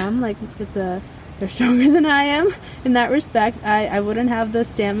good for them. Like they're stronger than I am in that respect. I wouldn't have the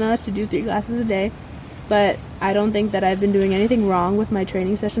stamina to do 3 classes a day, but I don't think that I've been doing anything wrong with my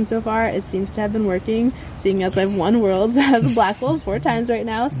training session so far. It seems to have been working, seeing as I've won Worlds as a black belt 4 times right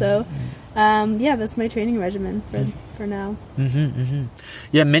now. So, yeah, that's my training regimen for now.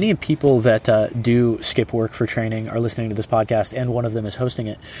 Yeah, many people that do skip work for training are listening to this podcast, and one of them is hosting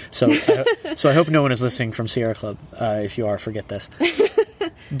it. So, I hope no one is listening from Sierra Club. If you are, forget this.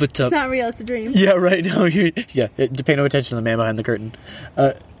 But it's not real; it's a dream. Yeah, right. No, pay no attention to the man behind the curtain.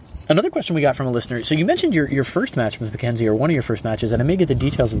 Another question we got from a listener. So you mentioned your first match with Mackenzie, or one of your first matches, and I may get the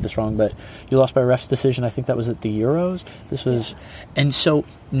details of this wrong, but you lost by a ref's decision. I think that was at the Euros. And so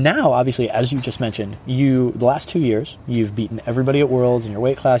now, obviously, as you just mentioned, the last 2 years, you've beaten everybody at Worlds in your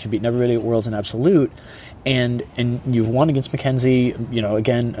weight class. You've beaten everybody at Worlds in Absolute, and you've won against Mackenzie.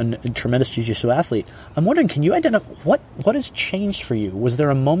 Again, a tremendous jiu-jitsu athlete. I'm wondering, can you identify what has changed for you? Was there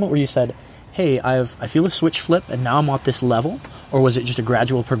a moment where you said, hey, I feel a switch flip, and now I'm at this level? Or was it just a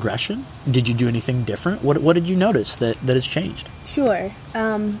gradual progression? Did you do anything different? What did you notice that has changed? Sure.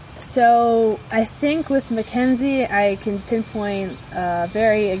 So I think with Mackenzie, I can pinpoint a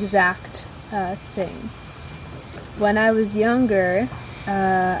very exact thing. When I was younger,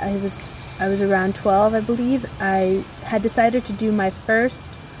 I was around 12, I believe. I had decided to do my first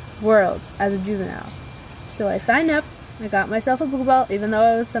Worlds as a juvenile. So I signed up. I got myself a blue belt, even though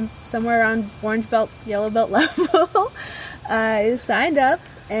I was somewhere around orange belt, yellow belt level. I signed up,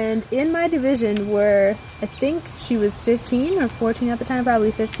 and in my division were, I think she was 15 or 14 at the time,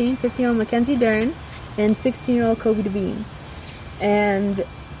 probably 15-year-old Mackenzie Dern, and 16-year-old Kobe Devine. And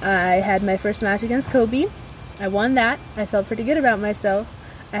I had my first match against Kobe. I won that. I felt pretty good about myself.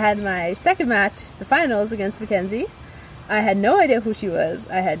 I had my second match, the finals, against Mackenzie. I had no idea who she was.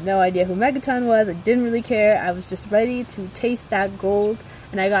 I had no idea who Megaton was. I didn't really care. I was just ready to taste that gold,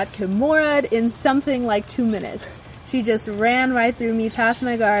 and I got Kimura'd in something like 2 minutes. She just ran right through me, past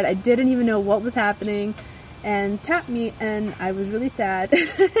my guard. I didn't even know what was happening, and tapped me, and I was really sad.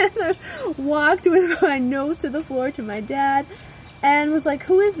 I walked with my nose to the floor to my dad, and was like,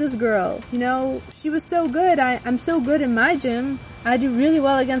 who is this girl? She was so good. I'm so good in my gym. I do really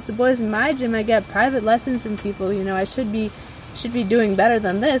well against the boys in my gym. I get private lessons from people. I should be doing better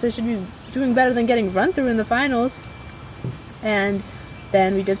than this. I should be doing better than getting run through in the finals. And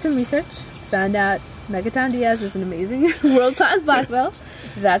then we did some research, found out Megaton Diaz is an amazing world-class black belt.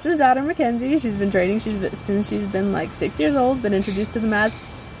 That's his daughter, Mackenzie. She's been training since she's been like 6 years old, been introduced to the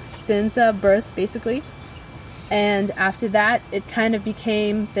mats since birth, basically. And after that, it kind of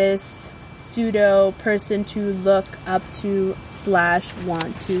became this pseudo person to look up to /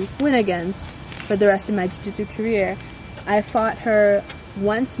 want to win against for the rest of my jiu-jitsu career. I fought her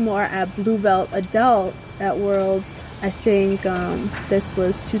once more at blue belt adult at Worlds. I think this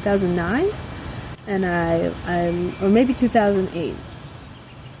was 2009, and or maybe 2008.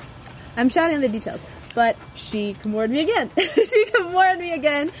 I'm shouting the details, but she Kimura'd me again. She Kimura'd me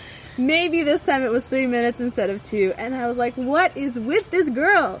again. Maybe this time it was 3 minutes instead of 2, and I was like, what is with this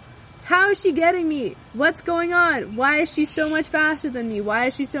girl? How is she getting me? What's going on? Why is she so much faster than me? Why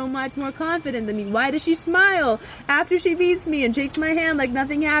is she so much more confident than me? Why does she smile after she beats me and shakes my hand like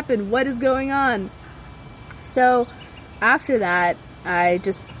nothing happened? What is going on? So after that, I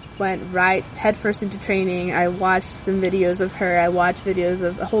just went right headfirst into training. I watched some videos of her. I watched videos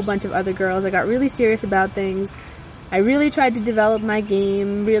of a whole bunch of other girls. I got really serious about things. I really tried to develop my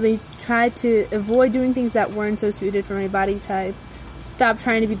game, really tried to avoid doing things that weren't so suited for my body type. Stop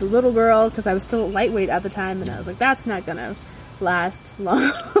trying to be the little girl, because I was still lightweight at the time, and I was like, that's not gonna last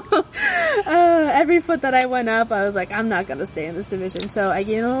long. Every foot that I went up, I was like, I'm not gonna stay in this division. So I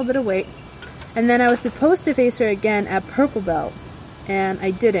gained a little bit of weight, and then I was supposed to face her again at purple belt, and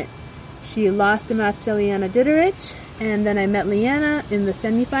I didn't. She lost the match to Liana Diderich, and then I met Liana in the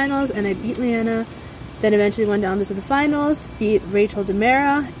semifinals, and I beat Liana. Then eventually went down to the finals, beat Rachel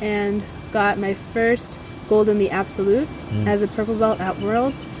DeMera, and got my first gold in the absolute as a purple belt at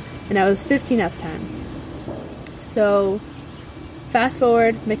Worlds, and I was 15 at the time. So, fast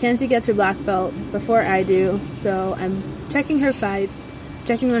forward, Mackenzie gets her black belt before I do, so I'm checking her fights,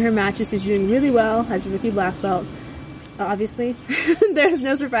 checking on her matches. She's doing really well as a rookie black belt, obviously. There's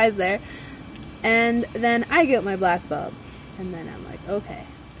no surprise there. And then I get my black belt, and then I'm like, okay,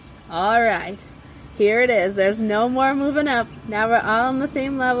 alright, here it is. There's no more moving up. Now we're all on the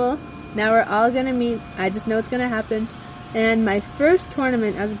same level. Now we're all going to meet. I just know it's going to happen. And my first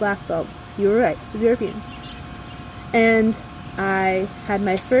tournament as a black belt, you were right, it was Europeans. And I had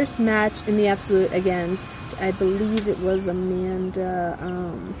my first match in the absolute against, I believe it was Amanda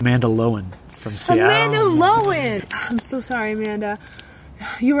Lowen from Seattle. Amanda Lowen! I'm so sorry, Amanda.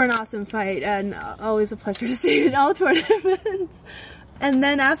 You were an awesome fight, and always a pleasure to see you in all tournaments. And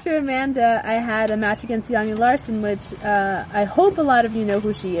then after Amanda, I had a match against Yanni Larsson, which I hope a lot of you know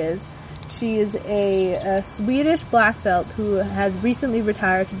who she is. She is a Swedish black belt who has recently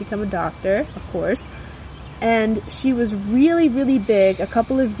retired to become a doctor, of course. And she was really, really big a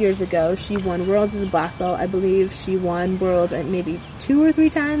couple of years ago. She won Worlds as a black belt. I believe she won Worlds maybe 2 or 3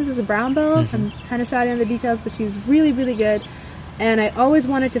 times as a brown belt. Mm-hmm. I'm kind of shoddy on the details, but she was really, really good. And I always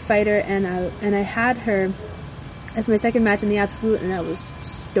wanted to fight her, and I had her as my second match in the absolute, and I was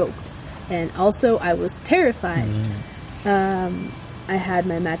stoked. And also, I was terrified. I had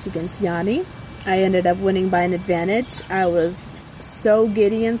my match against Yanni. I ended up winning by an advantage. I was so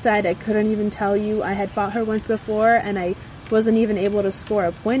giddy inside, I couldn't even tell you. I had fought her once before, and I wasn't even able to score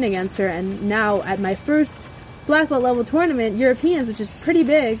a point against her. And now, at my first black belt level tournament, Europeans, which is pretty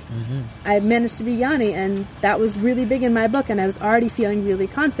big, I managed to beat Yanni, and that was really big in my book, and I was already feeling really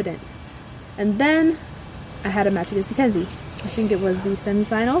confident. And then I had a match against Mackenzie. I think it was the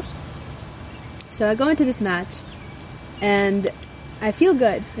semifinals. So I go into this match, and I feel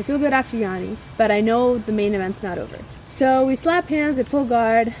good. I feel good after Yanni, but I know the main event's not over. So we slap hands, I pull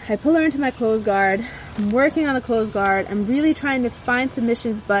guard, I pull her into my close guard. I'm working on the close guard. I'm really trying to find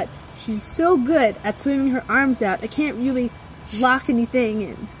submissions, but she's so good at swinging her arms out, I can't really lock anything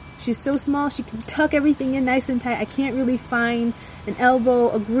in. She's so small, she can tuck everything in nice and tight. I can't really find an elbow,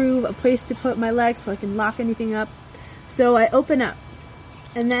 a groove, a place to put my legs so I can lock anything up. So I open up.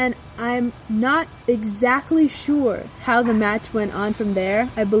 And then I'm not exactly sure how the match went on from there.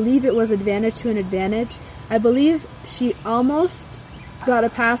 I believe it was advantage to an advantage. I believe she almost got a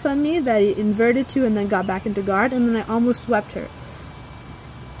pass on me that he inverted to and then got back into guard, and then I almost swept her.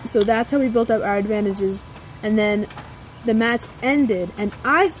 So that's how we built up our advantages. And then the match ended, and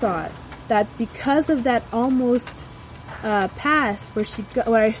I thought that because of that almost pass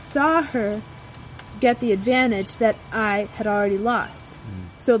where I saw her get the advantage, that I had already lost.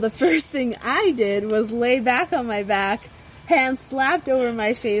 So the first thing I did was lay back on my back, hands slapped over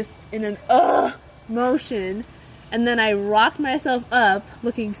my face in an motion, and then I rocked myself up,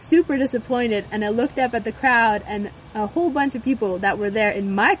 looking super disappointed, and I looked up at the crowd, and a whole bunch of people that were there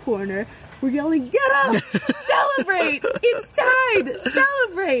in my corner were yelling, "Get up! Celebrate! It's tied!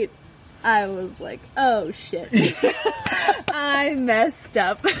 Celebrate!" I was like, oh shit. I messed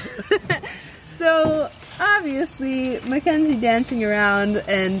up. So, obviously, Mackenzie dancing around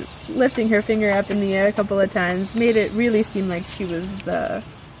and lifting her finger up in the air a couple of times made it really seem like she was the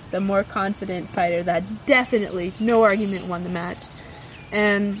more confident fighter that definitely, no argument, won the match.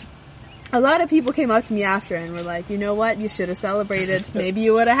 And a lot of people came up to me after and were like, you know what, you should have celebrated. Maybe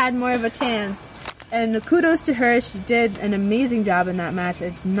you would have had more of a chance. And kudos to her, she did an amazing job in that match.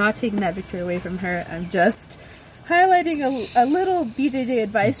 I'm not taking that victory away from her. I'm just highlighting a little BJJ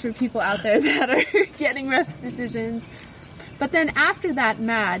advice for people out there that are getting refs decisions. But then after that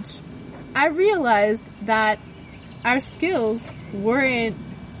match, I realized that our skills weren't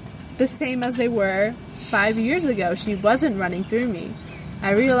the same as they were 5 years ago. She wasn't running through me.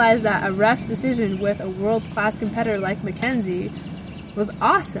 I realized that a ref's decision with a world-class competitor like Mackenzie was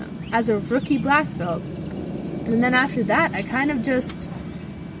awesome as a rookie black belt. And then after that, I kind of just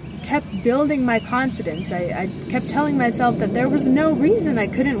kept building my confidence. I kept telling myself that there was no reason I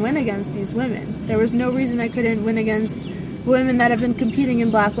couldn't win against these women. There was no reason I couldn't win against women that have been competing in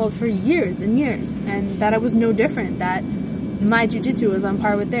black belt for years and years, and that I was no different, that my jiu-jitsu was on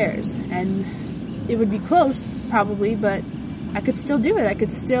par with theirs. And it would be close, probably, but I could still do it. I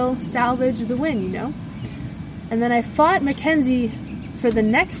could still salvage the win, you know? And then I fought Mackenzie for the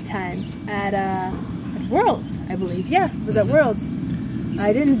next time at Worlds, I believe. Yeah, it was at Worlds.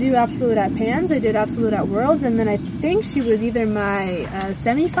 I didn't do Absolute at Pans. I did Absolute at Worlds, and then I think she was either my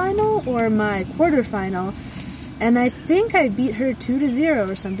semifinal or my quarterfinal. And I think I beat her 2-0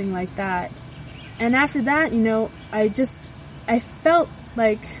 or something like that. And after that, you know, I felt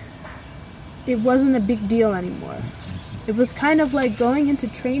like it wasn't a big deal anymore. It was kind of like going into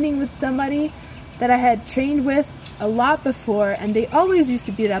training with somebody that I had trained with a lot before, and they always used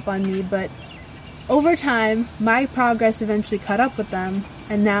to beat up on me, but over time, my progress eventually caught up with them,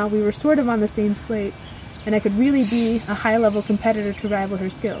 and now we were sort of on the same slate, and I could really be a high-level competitor to rival her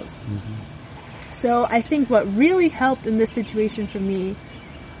skills. So I think what really helped in this situation for me,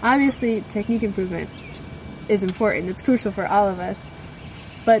 obviously technique improvement is important. It's crucial for all of us.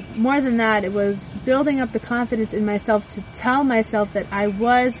 But more than that, it was building up the confidence in myself to tell myself that I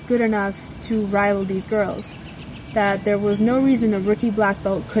was good enough to rival these girls. That there was no reason a rookie black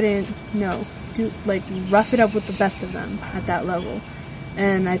belt couldn't, rough it up with the best of them at that level.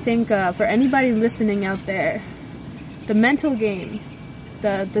 And I think for anybody listening out there, the mental game,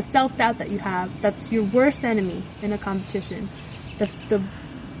 the self-doubt that you have, that's your worst enemy in a competition. The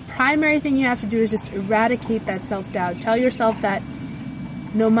primary thing you have to do is just eradicate that self-doubt. Tell yourself that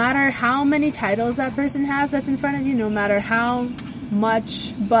no matter how many titles that person has that's in front of you, no matter how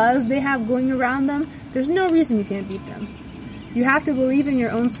much buzz they have going around them, there's no reason you can't beat them. You have to believe in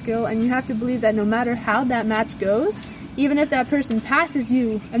your own skill, and you have to believe that no matter how that match goes, even if that person passes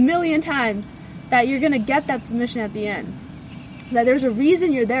you 1,000,000 times, that you're going to get that submission at the end. That there's a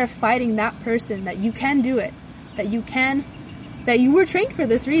reason you're there fighting that person, that you can do it, that you were trained for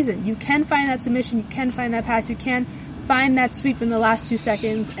this reason. You can find that submission, you can find that pass, you can find that sweep in the last 2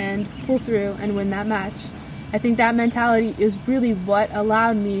 seconds and pull through and win that match. I think that mentality is really what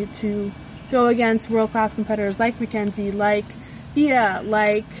allowed me to go against world-class competitors like Mackenzie, like Bia,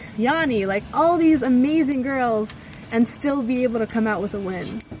 like Yanni, like all these amazing girls, and still be able to come out with a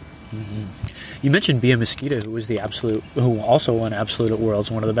win. You mentioned Bia Mesquita, who also won Absolute at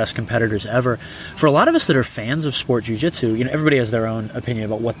Worlds, one of the best competitors ever. For a lot of us that are fans of sport jiu-jitsu, you know, everybody has their own opinion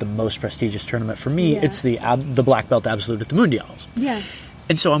about what the most prestigious tournament. For me, it's the black belt Absolute at the Mundials. Yeah.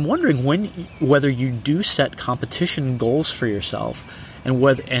 And so I'm wondering whether you do set competition goals for yourself,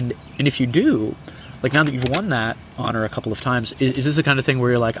 and if you do, like now that you've won that honor a couple of times, is this the kind of thing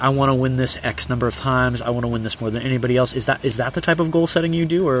where you're like, I want to win this X number of times, I want to win this more than anybody else? Is that the type of goal setting you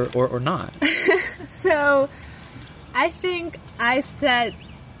do, or not? So, I think I set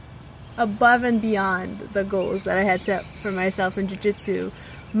above and beyond the goals that I had set for myself in jiu-jitsu.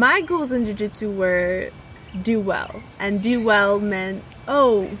 My goals in jiu-jitsu were do well. And do well meant,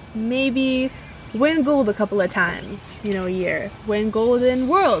 maybe win gold a couple of times, a year. Win gold in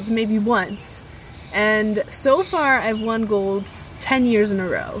Worlds maybe once. And so far, I've won golds 10 years in a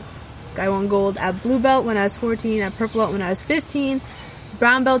row. I won gold at blue belt when I was 14, at purple belt when I was 15,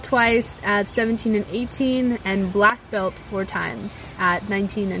 brown belt twice at 17 and 18, and black belt 4 times at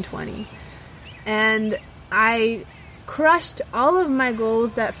 19 and 20. And I crushed all of my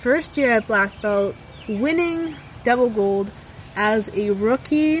goals that first year at black belt, winning double gold as a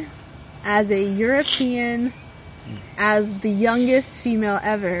rookie, as a European, as the youngest female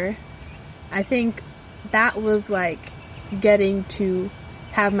ever. I think that was like getting to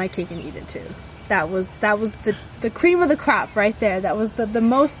have my cake and eat it too. That was the cream of the crop right there. That was the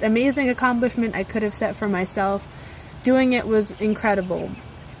most amazing accomplishment I could have set for myself. Doing it was incredible.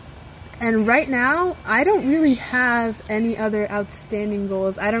 And right now, I don't really have any other outstanding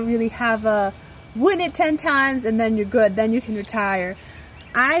goals. I don't really have a win it 10 times and then you're good, then you can retire.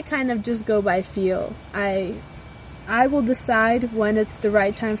 I kind of just go by feel. I will decide when it's the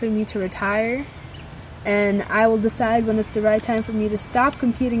right time for me to retire, and I will decide when it's the right time for me to stop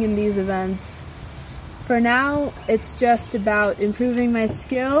competing in these events. For now, it's just about improving my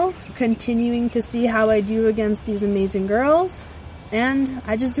skill, continuing to see how I do against these amazing girls, and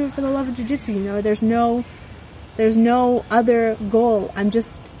I just do it for the love of jiu-jitsu, There's no other goal. I'm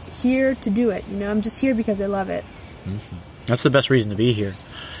just here to do it, I'm just here because I love it. Mm-hmm. That's the best reason to be here.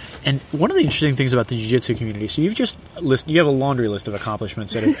 And one of the interesting things about the jiu-jitsu community, so you have a laundry list of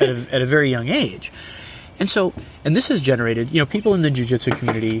accomplishments at a very young age. And so, and this has generated, people in the jiu-jitsu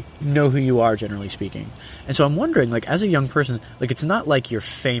community know who you are, generally speaking. And so I'm wondering, like, as a young person, like, it's not like you're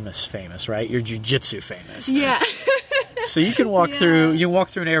famous, right? You're jiu-jitsu famous. Yeah. So you can walk through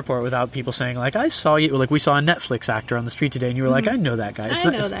an airport without people saying, like, I saw you, like, we saw a Netflix actor on the street today, and you were like, I know that guy. I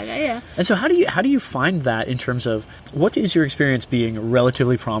know that guy, yeah. And so how do you find that in terms of, what is your experience being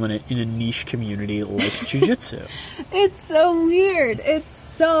relatively prominent in a niche community like jiu-jitsu? It's so weird.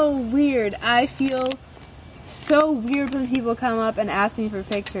 I feel so weird when people come up and ask me for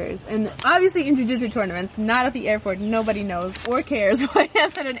pictures. And obviously in jiu-jitsu tournaments, not at the airport, nobody knows or cares why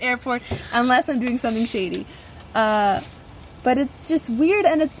I'm at an airport unless I'm doing something shady. But it's just weird,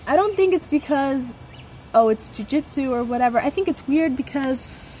 and I don't think it's because, it's jiu-jitsu or whatever. I think it's weird because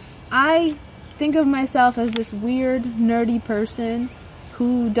I think of myself as this weird, nerdy person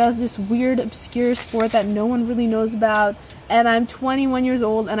who does this weird, obscure sport that no one really knows about, and I'm 21 years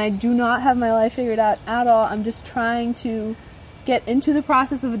old, and I do not have my life figured out at all. I'm just trying to get into the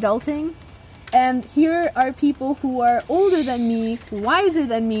process of adulting. And here are people who are older than me, wiser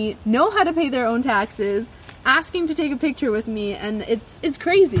than me, know how to pay their own taxes, asking to take a picture with me, and it's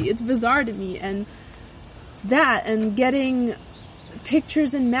crazy. It's bizarre to me. And getting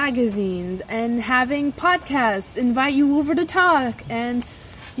pictures in magazines and having podcasts invite you over to talk, and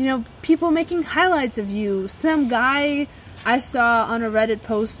people making highlights of you. Some guy I saw on a Reddit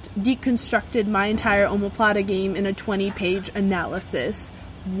post deconstructed my entire Omoplata game in a 20-page analysis.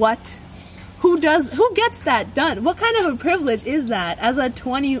 What? Who gets that done? What kind of a privilege is that as a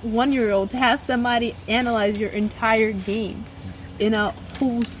 21-year-old to have somebody analyze your entire game in a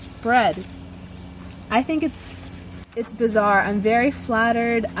whole spread? I think it's bizarre. I'm very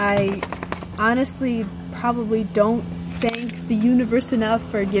flattered. I honestly probably don't thank the universe enough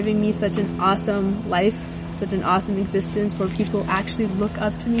for giving me such an awesome life, such an awesome existence where people actually look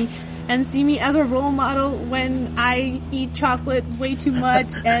up to me and see me as a role model when I eat chocolate way too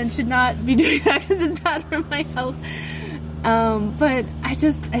much and should not be doing that because it's bad for my health. But I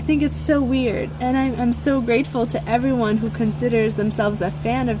think it's so weird, and I'm so grateful to everyone who considers themselves a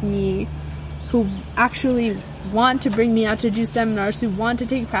fan of me, who actually want to bring me out to do seminars, who want to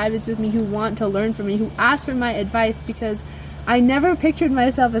take privates with me, who want to learn from me, who ask for my advice, because I never pictured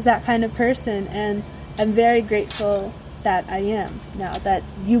myself as that kind of person, and I'm very grateful that I am now, that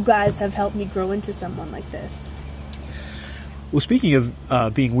you guys have helped me grow into someone like this. Well, speaking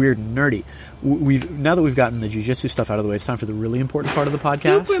of being weird and nerdy, now that we've gotten the jiu-jitsu stuff out of the way, it's time for the really important part of the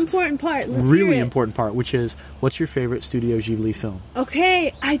podcast. Super important part. Let's really hear it. Important part, which is, what's your favorite Studio Ghibli film?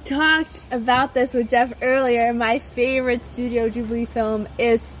 Okay, I talked about this with Jeff earlier. My favorite Studio Ghibli film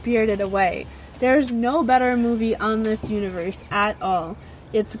is Spirited Away. There's no better movie on this universe at all.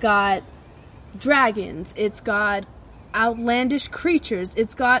 It's got dragons. It's got outlandish creatures.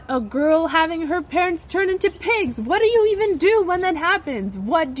 It's got a girl having her parents turn into pigs. What do you even do when that happens?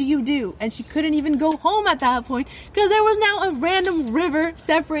 What do you do? And she couldn't even go home at that point because there was now a random river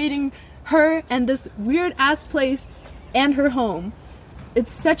separating her and this weird ass place and her home.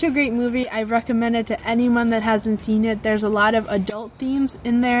 It's such a great movie. I recommend it to anyone that hasn't seen it. There's a lot of adult themes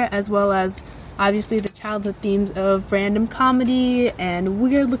in there, as well as obviously the childhood themes of random comedy and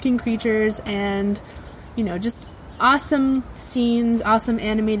weird looking creatures and, just awesome scenes, awesome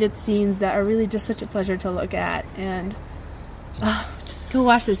animated scenes that are really just such a pleasure to look at. And just go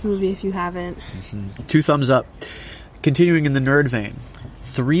watch this movie if you haven't. Mm-hmm. 2 thumbs up. Continuing in the nerd vein,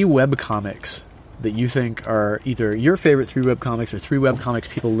 3 webcomics that you think are either your favorite 3 webcomics or 3 webcomics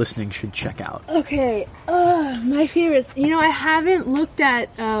people listening should check out. Okay, my favorites. I haven't looked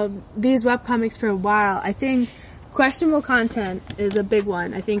at these webcomics for a while. I think Questionable Content is a big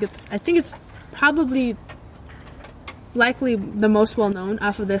one. I think it's probably likely the most well-known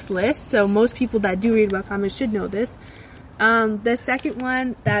off of this list, so most people that do read webcomics should know this. The second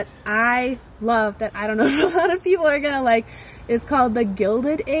one that I love, that I don't know if a lot of people are gonna like, is called The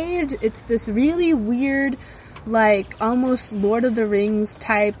Gilded Age. It's this really weird, like, almost Lord of the Rings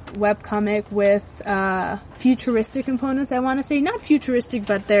type webcomic with futuristic components, I want to say. Not futuristic,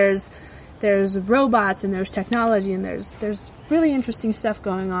 but there's robots and there's technology and there's really interesting stuff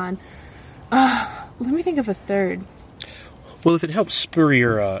going on. Let me think of a third. Well, if it helps spur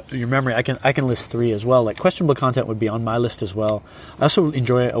your memory, I can list 3 as well. Like, Questionable Content would be on my list as well. I also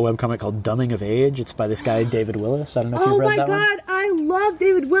enjoy a webcomic called Dumbing of Age. It's by this guy David Willis. I don't know if you've read that one. Oh my god, I love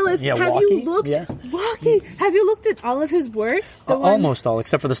David Willis. Yeah, have Walkie. you looked? Yeah. Walkie. Have you looked at all of his work? Almost all,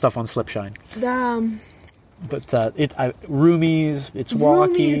 except for the stuff on Slipshine. But Roomies, it's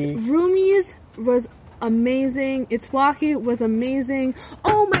Walkie. Roomies was amazing. Itsuwaki was amazing.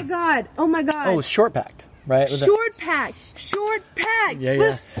 Oh my god. Oh, short packed, right? Short pack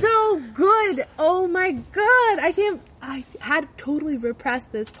was so good. Oh my god. I had totally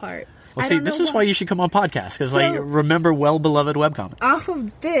repressed this part. Well, see, this is why you should come on podcast, because remember well-beloved webcomics. Off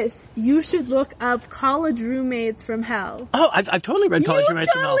of this, you should look up College Roommates from Hell. Oh, I've totally read College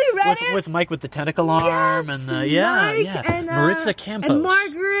Roommates from Hell. Read it? With Mike with the tentacle arm, and Mike and Maritza Campos. And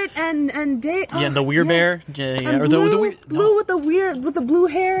Margaret and Dave. And the Weir Bear. And Blue with the blue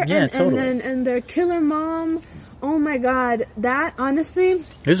hair. Yeah, totally. And their killer mom. Oh my god, that, honestly...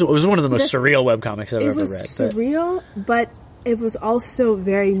 It was one of the most surreal webcomics I've ever read. It was surreal, but it was also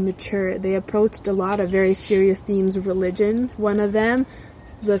very mature. They approached a lot of very serious themes of religion. One of them,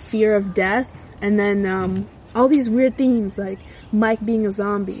 the fear of death, and then all these weird themes, like Mike being a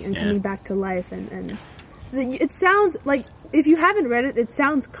zombie and coming back to life. And it sounds like, if you haven't read it, it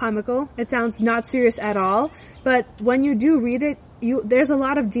sounds comical. It sounds not serious at all. But when you do read it, there's a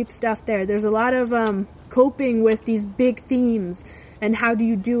lot of deep stuff there. There's a lot of coping with these big themes, and how do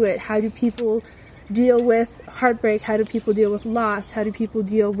you do it? How do people deal with heartbreak? How do people deal with loss? How do people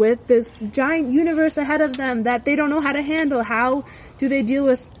deal with this giant universe ahead of them that they don't know how to handle? How do they deal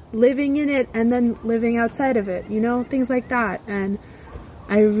with living in it and then living outside of it? Things like that. And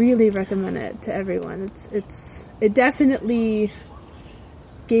I really recommend it to everyone. It definitely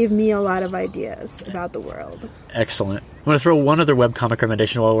gave me a lot of ideas about the world. Excellent. I'm going to throw one other webcomic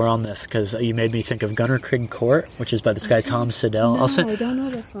recommendation while we're on this, because you made me think of Gunner Krigg Court, which is by this guy Tom Siddell. I don't know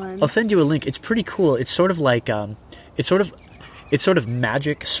this one. I'll send you a link. It's pretty cool. It's sort of like it's sort of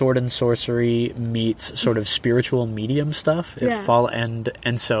magic, sword and sorcery meets sort of spiritual medium stuff. And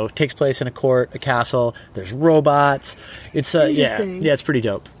so it takes place in a court, a castle. There's robots. It's it's pretty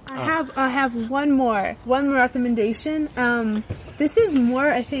dope. I have one more recommendation. This is more,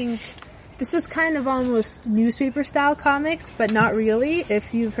 I think, this is kind of almost newspaper style comics, but not really.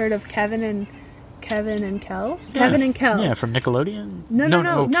 If you've heard of Kevin and Kel. Kevin and Kel. Yeah, from Nickelodeon?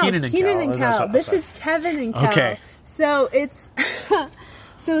 No. Keenan and Kel. This is Kevin and Kel. Okay. So it's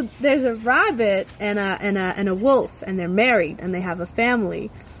so there's a rabbit and a wolf, and they're married and they have a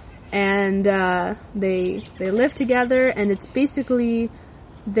family, and they live together, and it's basically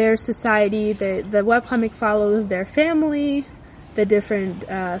their society. The webcomic follows their family, the different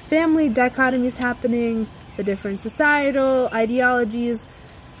family dichotomies happening, the different societal ideologies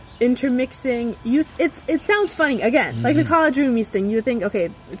intermixing. It sounds funny, again, like the College Roomies thing. You would think, okay,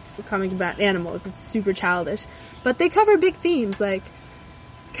 it's a comic about animals, it's super childish, but they cover big themes, like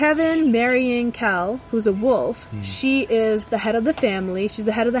Kevin marrying Kel, who's a wolf. She is the head of the family, she's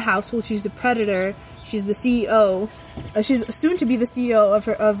the head of the household, she's the predator, she's the CEO, she's soon to be the CEO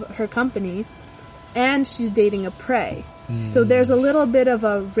of her company, and she's dating a prey. So there's a little bit of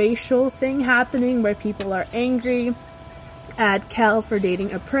a racial thing happening where people are angry at Kel for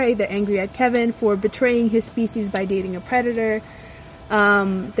dating a prey. They're angry at Kevin for betraying his species by dating a predator.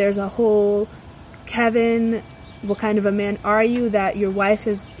 There's a whole, Kevin, what kind of a man are you that your wife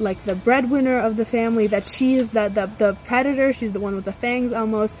is like the breadwinner of the family, that she is the predator, she's the one with the fangs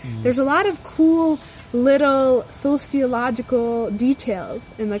almost. There's a lot of cool little sociological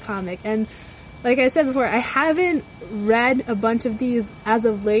details in the comic, and like I said before, I haven't read a bunch of these as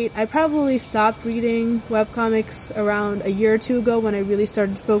of late. I probably stopped reading webcomics around a year or two ago when I really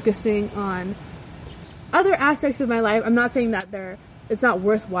started focusing on other aspects of my life. I'm not saying that it's not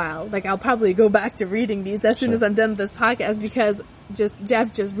worthwhile. Like, I'll probably go back to reading these as soon as I'm done with this podcast, because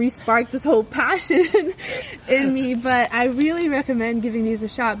Jeff just re-sparked this whole passion in me. But I really recommend giving these a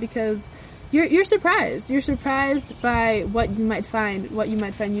shot, because you're surprised. You're surprised by what you might find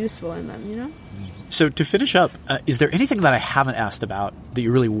useful in them, So to finish up, is there anything that I haven't asked about that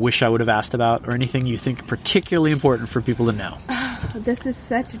you really wish I would have asked about, or anything you think particularly important for people to know? This is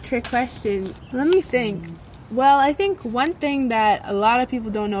such a trick question. Let me think. Well, I think one thing that a lot of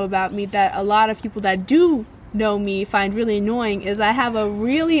people don't know about me, that a lot of people that do know me find really annoying, is I have a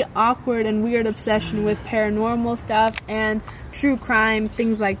really awkward and weird obsession with paranormal stuff and true crime,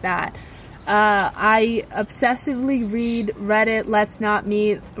 things like that. I obsessively read Reddit, Let's Not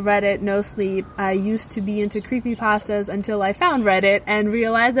Meet, Reddit, No Sleep. I used to be into creepypastas until I found Reddit and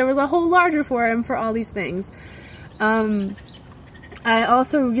realized there was a whole larger forum for all these things. I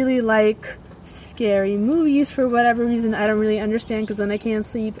also really like scary movies for whatever reason. I don't really understand, because then I can't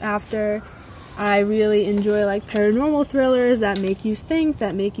sleep after. I really enjoy like paranormal thrillers that make you think,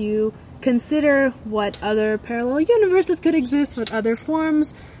 that make you consider what other parallel universes could exist, what other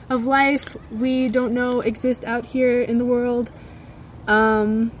forms of life we don't know exist out here in the world.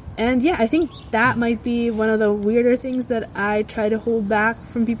 And And yeah, I think that might be one of the weirder things that I try to hold back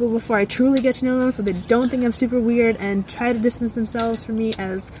from people before I truly get to know them, so they don't think I'm super weird and try to distance themselves from me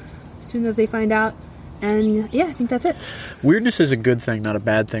as soon as they find out. And yeah, I think that's it. Weirdness is a good thing, not a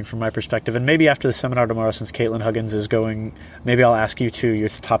bad thing from my perspective. And maybe after the seminar tomorrow, since Caitlin Huggins is going, maybe I'll ask you your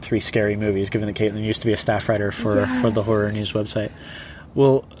top 3 scary movies, given that Caitlin used to be a staff writer for the Horror News website.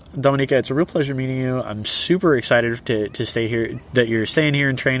 Well, Dominica, it's a real pleasure meeting you. I'm super excited to stay here, that you're staying here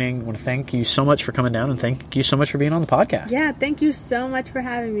in training. I want to thank you so much for coming down, and thank you so much for being on the podcast. Yeah, thank you so much for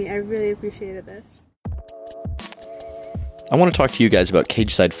having me. I really appreciated this. I want to talk to you guys about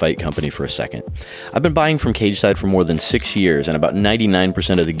Cageside Fight Company for a second. I've been buying from Cageside for more than 6 years, and about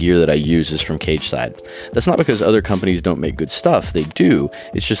 99% of the gear that I use is from Cageside. That's not because other companies don't make good stuff. They do.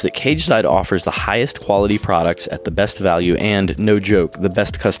 It's just that Cageside offers the highest quality products at the best value and, no joke, the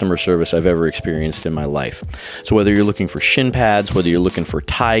best customer service I've ever experienced in my life. So whether you're looking for shin pads, whether you're looking for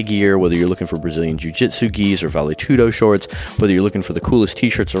Thai gear, whether you're looking for Brazilian Jiu-Jitsu gis or Vale Tudo shorts, whether you're looking for the coolest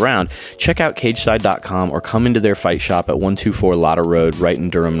t-shirts around, check out Cageside.com or come into their fight shop at 124 Lotta Road, right in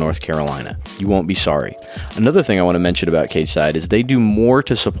Durham, North Carolina. You won't be sorry. Another thing I want to mention about Cageside is they do more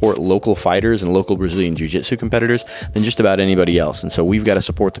to support local fighters and local Brazilian Jiu-Jitsu competitors than just about anybody else, and so we've got to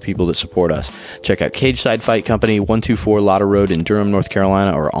support the people that support us. Check out Cageside Fight Company, 124 Lotta Road in Durham, North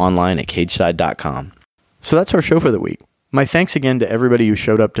Carolina, or online at Cageside.com. So that's our show for the week. My thanks again to everybody who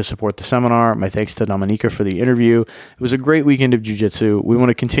showed up to support the seminar. My thanks to Dominica for the interview. It was a great weekend of jiu-jitsu. We want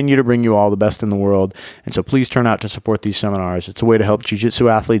to continue to bring you all the best in the world, and so please turn out to support these seminars. It's a way to help jiu-jitsu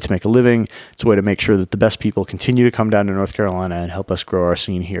athletes make a living. It's a way to make sure that the best people continue to come down to North Carolina and help us grow our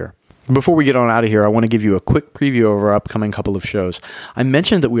scene here. Before we get on out of here, I want to give you a quick preview of our upcoming couple of shows. I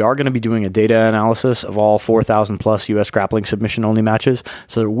mentioned that we are going to be doing a data analysis of all 4,000 plus U.S. grappling submission-only matches,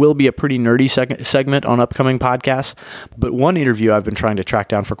 so there will be a pretty nerdy segment on upcoming podcasts. But one interview I've been trying to track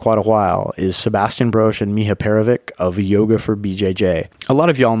down for quite a while is Sebastian Brosch and Miha Perovic of Yoga for BJJ. A lot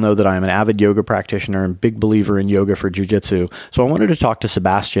of y'all know that I am an avid yoga practitioner and big believer in yoga for jiu-jitsu, so I wanted to talk to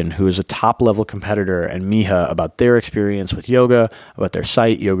Sebastian, who is a top-level competitor, and Miha about their experience with yoga, about their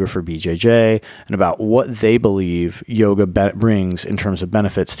site, Yoga for BJJ, and about what they believe yoga brings in terms of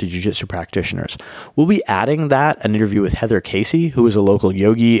benefits to jiu-jitsu practitioners. We'll be adding an interview with Heather Casey, who is a local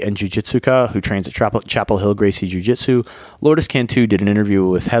yogi and jiu-jitsuka who trains at Chapel Hill Gracie Jiu-Jitsu. Lourdes Cantu did an interview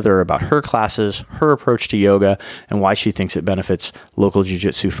with Heather about her classes, her approach to yoga, and why she thinks it benefits local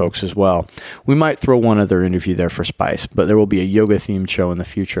jiu-jitsu folks as well. We might throw one other interview there for spice, but there will be a yoga-themed show in the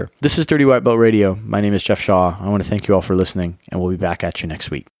future. This is Dirty White Belt Radio. My name is Jeff Shaw. I want to thank you all for listening, and we'll be back at you next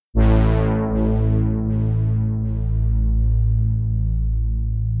week.